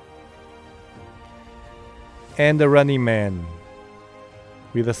 and the Running Man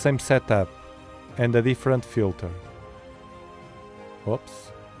with the same setup and a different filter. Oops.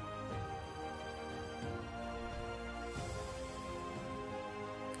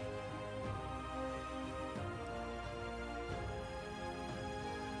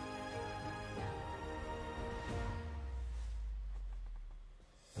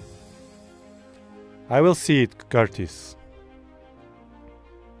 I will see it, Curtis.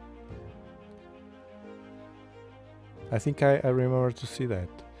 I think I remember to see that.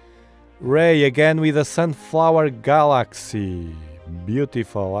 Ray again with a Sunflower Galaxy.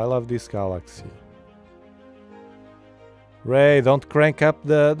 Beautiful. I love this galaxy. Ray, don't crank up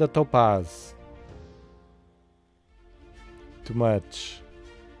the topaz. Too much.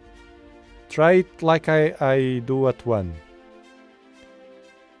 Try it like I do at 1.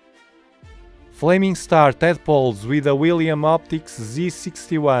 Flaming Star Tadpoles with a William Optics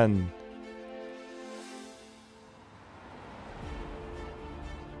Z61.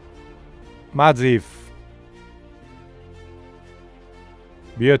 Madzif.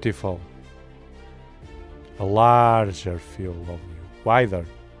 Beautiful. A larger field of view. Wider.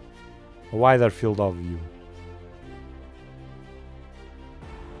 A wider field of view.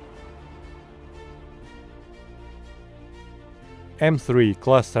 M3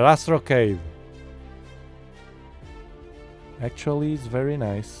 Cluster Astrocade. Actually, it's very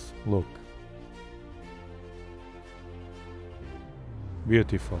nice. Look.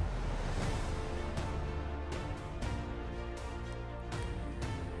 Beautiful.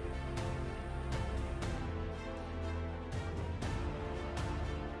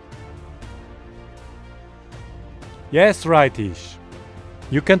 Yes, rightish.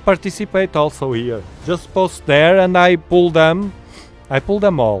 You can participate also here. Just post there and I pull them. I pull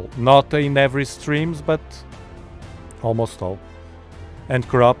them all. Not in every streams, but almost all. And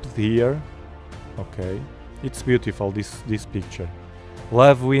cropped here. Okay. It's beautiful, this picture.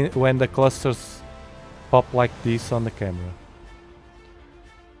 Love when the clusters pop like this on the camera.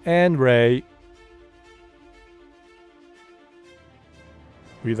 And Ray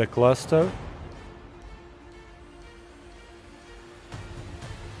with a cluster.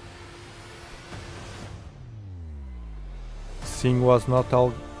 Sing was not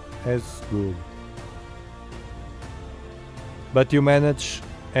all as good. But you manage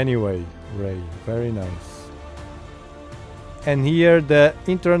anyway, Ray. Very nice. And here the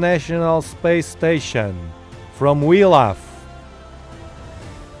International Space Station from WHIRLPOOL.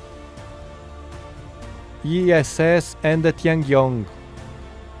 ESS and the Tiangong.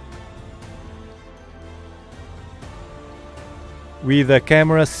 With a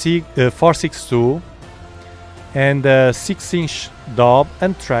camera 462 and a 6-inch Dob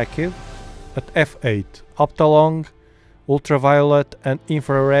and tracked at f8, optolong, ultraviolet and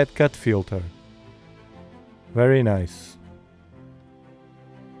infrared cut filter. Very nice.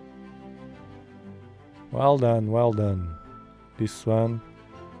 Well done, well done. This one.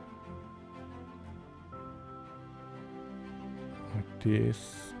 Like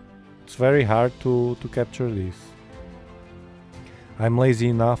this. It's very hard to capture this. I'm lazy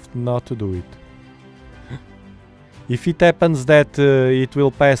enough not to do it. If it happens that it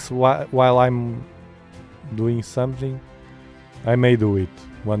will pass while I'm doing something, I may do it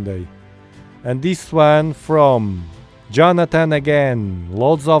one day. And this one from Jonathan again.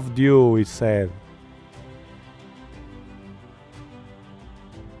 Loads of dew, he said.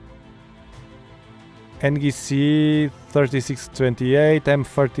 NGC 3628,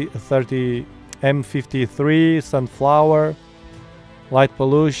 M53, Sunflower, Light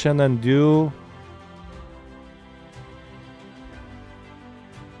Pollution and Dew.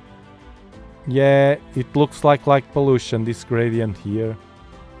 Yeah, it looks like light pollution, this gradient here.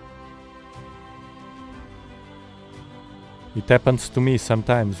 It happens to me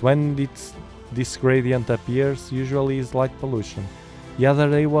sometimes. When this gradient appears, usually is light pollution. The other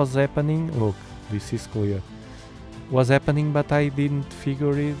day was happening, look, this is clear. Was happening, but I didn't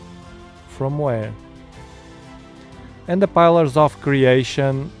figure it from where. And the Pillars of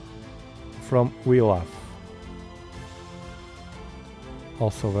Creation from WHIRLPOOL.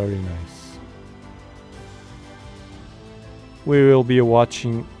 Also very nice. We will be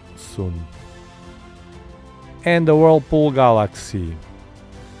watching soon. and the Whirlpool Galaxy.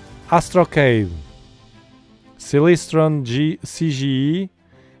 Astrocade, Celestron CGE,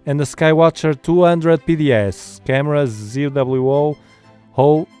 and the Skywatcher 200 PDS, camera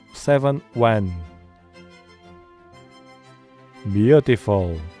ZWO-071.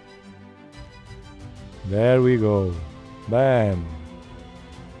 Beautiful. There we go. Bam.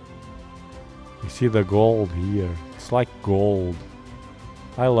 You see the gold here. It's like gold.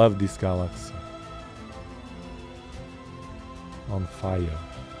 I love this galaxy. On fire.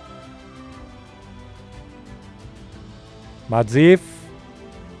 Madzif.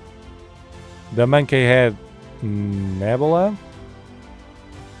 The monkey head nebula.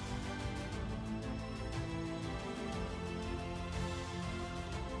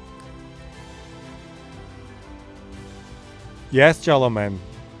 Yes, Joloman.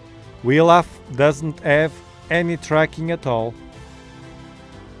 Wheelaf doesn't have any tracking at all.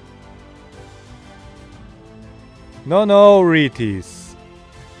 No, Ritis.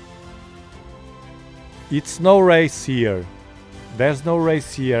 It's no race here. There's no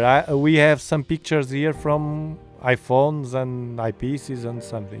race here. We have some pictures here from iPhones and eyepieces and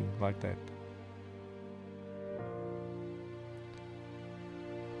something like that.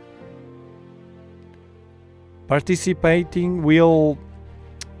 Participating will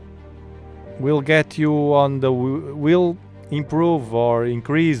get you on the will improve or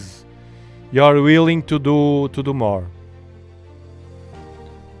increase your willing to do more.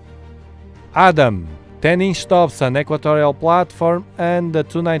 Adam, 10-inch Dobson equatorial platform and the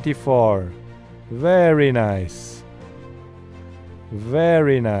 294. Very nice.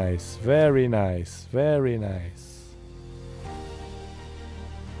 Very nice, very nice, very nice.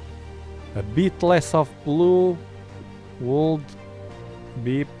 A bit less of blue would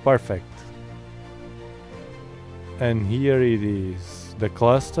be perfect. And here it is, the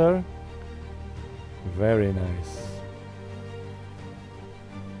cluster. Very nice.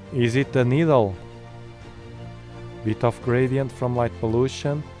 Is it a needle? Bit of gradient from light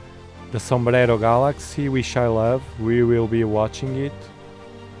pollution. The Sombrero Galaxy, which I love. We will be watching it.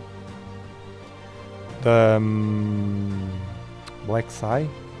 The Black Eye.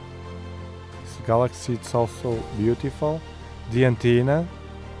 This galaxy, it's also beautiful. The antenna.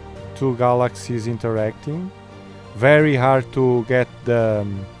 Two galaxies interacting. Very hard to get the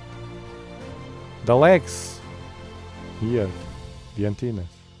legs. Here, the antennas.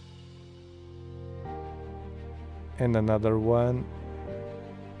 And another one.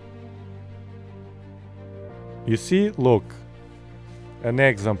 You see, look, an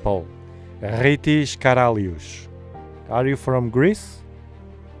example. Ritis Karalius. Are you from Greece?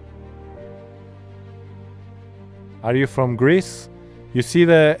 Are you from Greece? You see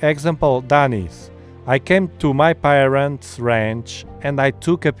the example, Danis. I came to my parents' ranch and I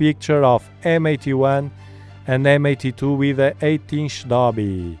took a picture of M81 and M82 with a 8-inch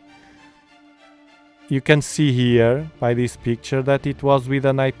Dobby. You can see here by this picture that it was with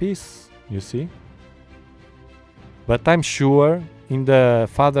an eyepiece, you see? But I'm sure in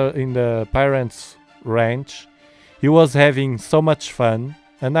the parents' ranch he was having so much fun,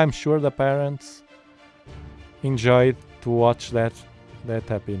 and I'm sure the parents enjoyed to watch that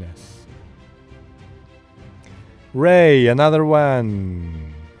happiness. Ray, another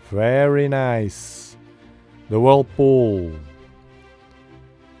one. Very nice. The Whirlpool.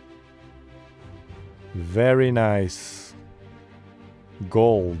 Very nice.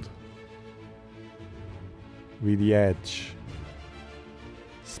 Gold. With the edge.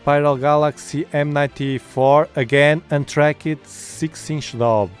 Spiral Galaxy M94, again untracked 6-inch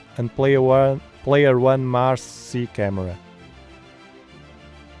Dob and Player 1 Mars C camera.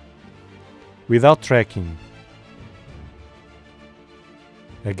 Without tracking.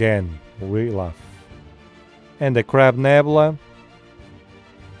 Again, we laugh. And the Crab Nebula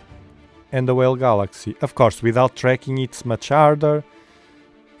and the Whale Galaxy. Of course, without tracking it's much harder.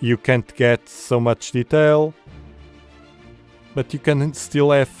 You can't get so much detail. But you can still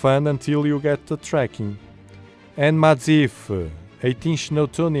have fun until you get the tracking. And Madzif, 18-inch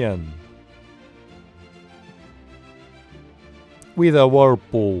Newtonian. With a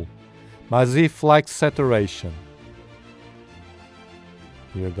Whirlpool. Madzif likes saturation.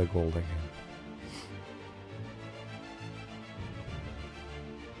 Here the gold again.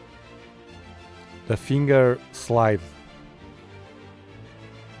 The finger slide.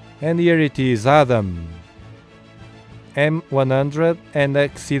 And here it is, Adam. M100 and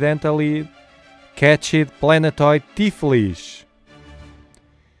accidentally catched planetoid Tiflis.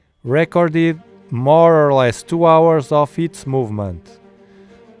 Recorded more or less 2 hours of its movement.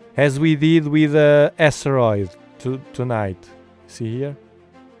 As we did with the asteroid tonight. See here?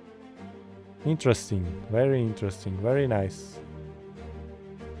 Interesting, very nice.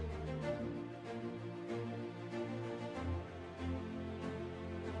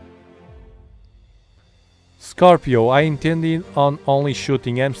 Scorpio, I intended on only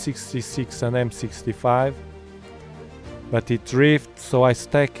shooting M66 and M65, but it drifted, so I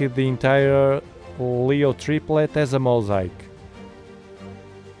stacked the entire Leo triplet as a mosaic.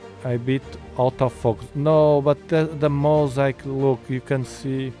 I bit out of focus. No, but the mosaic, look, you can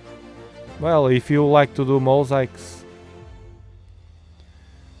see. Well, if you like to do mosaics.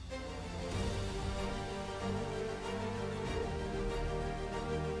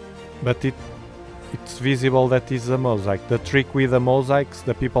 But it's visible that it's a mosaic. The trick with the mosaics,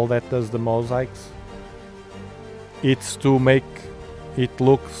 the people that does the mosaics, it's to make it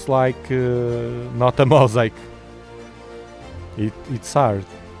looks like not a mosaic. It's hard.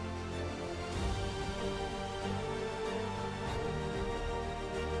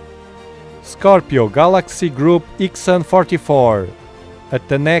 Scorpio, Galaxy Group XN44 at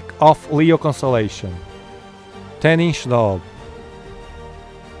the neck of Leo constellation. 10-inch knob.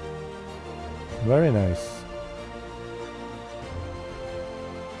 Very nice.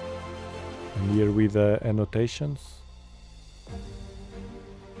 And here with the annotations.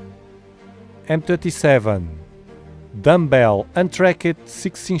 M37 dumbbell untracked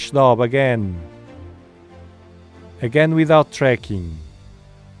 6-inch knob again without tracking.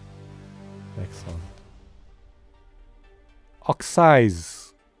 Excellent.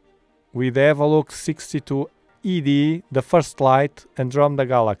 Oxize with Evolux 62 ED, the first light, Andromeda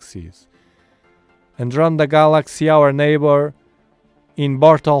Galaxies. Andromeda Galaxy, our neighbor in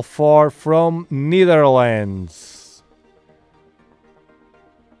Bortal 4 from Netherlands.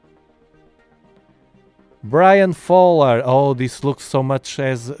 Brian Fowler. Oh, this looks so much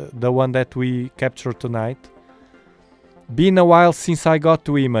as the one that we captured tonight. Been a while since I got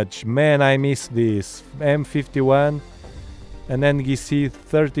to image. Man, I miss this. M51 and NGC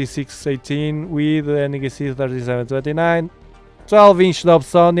 3618 with NGC 3729. 12-inch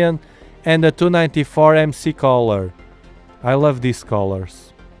Dobsonian and a 294 MC color. I love these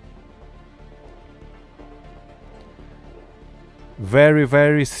colors. Very,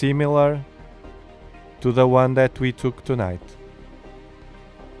 very similar to the one that we took tonight.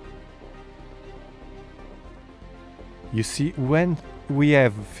 You see, when we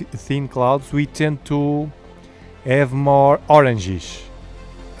have thin clouds, we tend to have more orangish.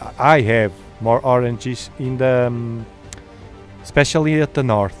 I have more orangish in the, especially at the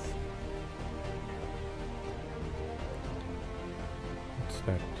north. What's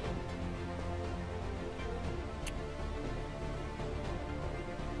that?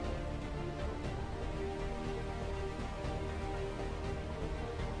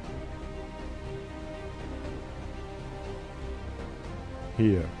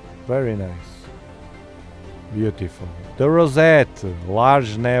 Here, very nice, beautiful. The Rosette,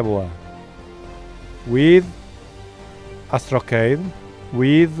 large nebula with Astrocade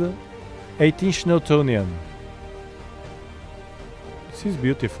with 8-inch Newtonian. This is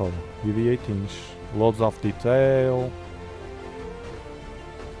beautiful with the 8-inch, loads of detail.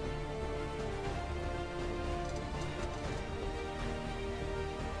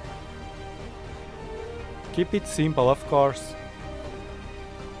 Keep it simple, of course.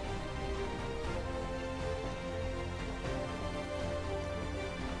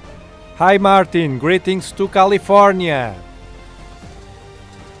 Hi Martin, greetings to California.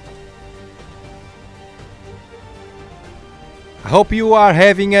 I hope you are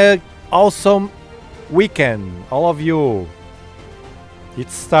having an awesome weekend, all of you.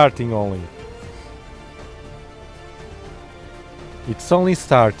 It's starting only. It's only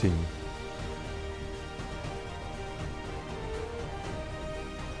starting.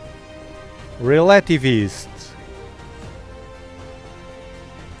 Relativist.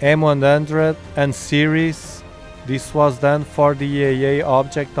 M100 and series. This was done for the EAA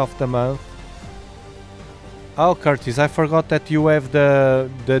object of the month. Oh, Curtis, I forgot that you have the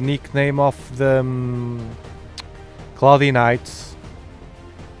nickname of the Cloudy Nights.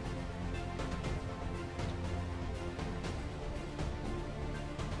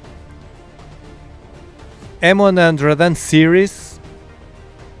 M100 and series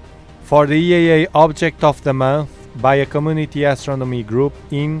for the EAA object of the month by a community astronomy group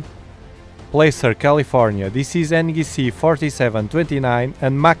in Placer, California. This is NGC 4729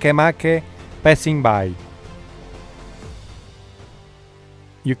 and Makemake passing by.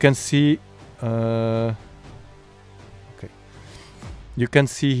 You can see okay. You can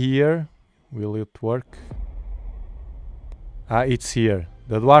see here. Will it work? Ah, it's here.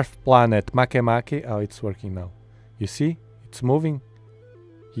 The dwarf planet Makemake. Oh, it's working now. You see? It's moving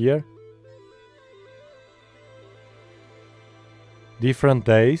here. Different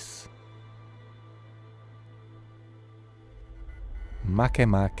days.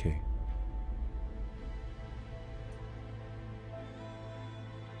 Make.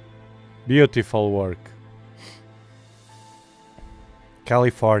 Beautiful work.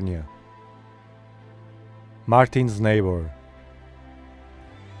 California. Martin's neighbor.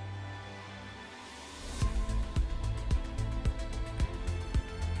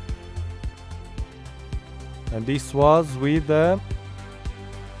 And this was with the...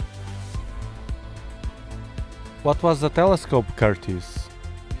 What was the telescope, Curtis?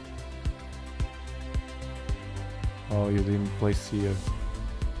 Oh, you didn't place here.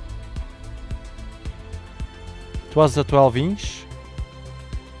 It was the 12-inch.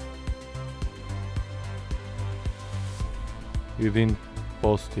 You didn't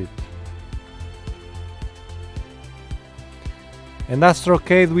post it. And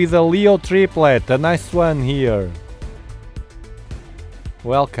Astrocade with a Leo triplet, a nice one here.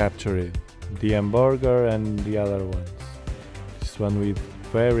 Well captured. The hamburger and the other ones. This one with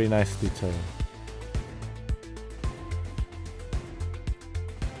very nice detail.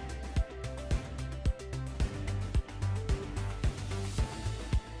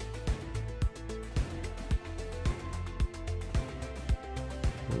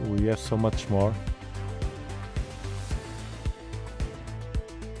 We have so much more.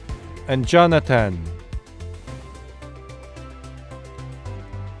 And Jonathan.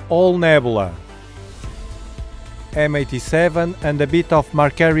 All nebula. M87 and a bit of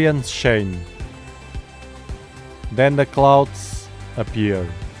Markarian shine. Then the clouds appear.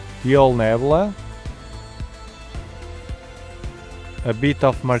 The all nebula. A bit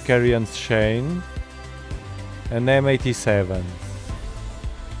of Markarian shine. And M87.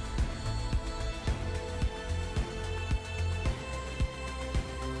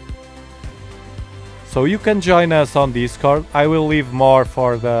 So you can join us on Discord. I will leave more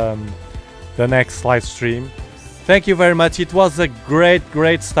for the next live stream. Thank you very much. It was a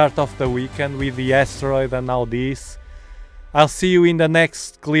great start of the weekend with the asteroid and all this. I'll see you in the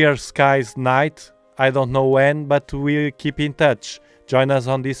next Clear Skies night. I don't know when, but we'll keep in touch. Join us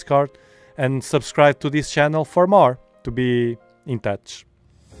on Discord and subscribe to this channel for more to be in touch.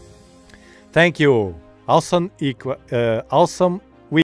 Thank you. Awesome